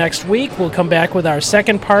that, the next week, we'll come back with our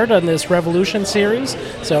second part on this Revolution series.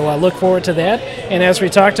 So look forward to that. And as we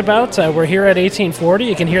talked about, we're here at 1840.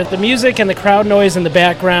 You can hear the music and the crowd noise in the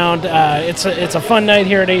background. It's a fun night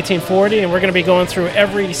here at 1840, and we're going to be going through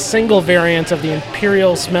every single variant of the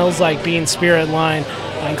Imperial Smells Like Bean Spirit line,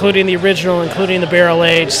 including the original, including the barrel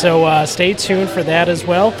age. So stay tuned for that as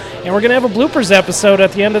well. And we're going to have a bloopers episode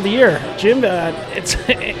at the end of the year. Jim,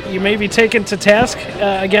 you may be taken to task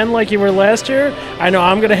again like you were last year. I know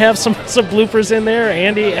I'm going to have some bloopers in there.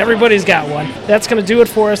 Andy, everybody's got one. That's going to do it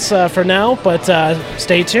for us for now, but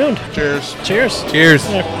stay tuned. Cheers. Cheers. Cheers.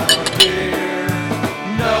 Yeah.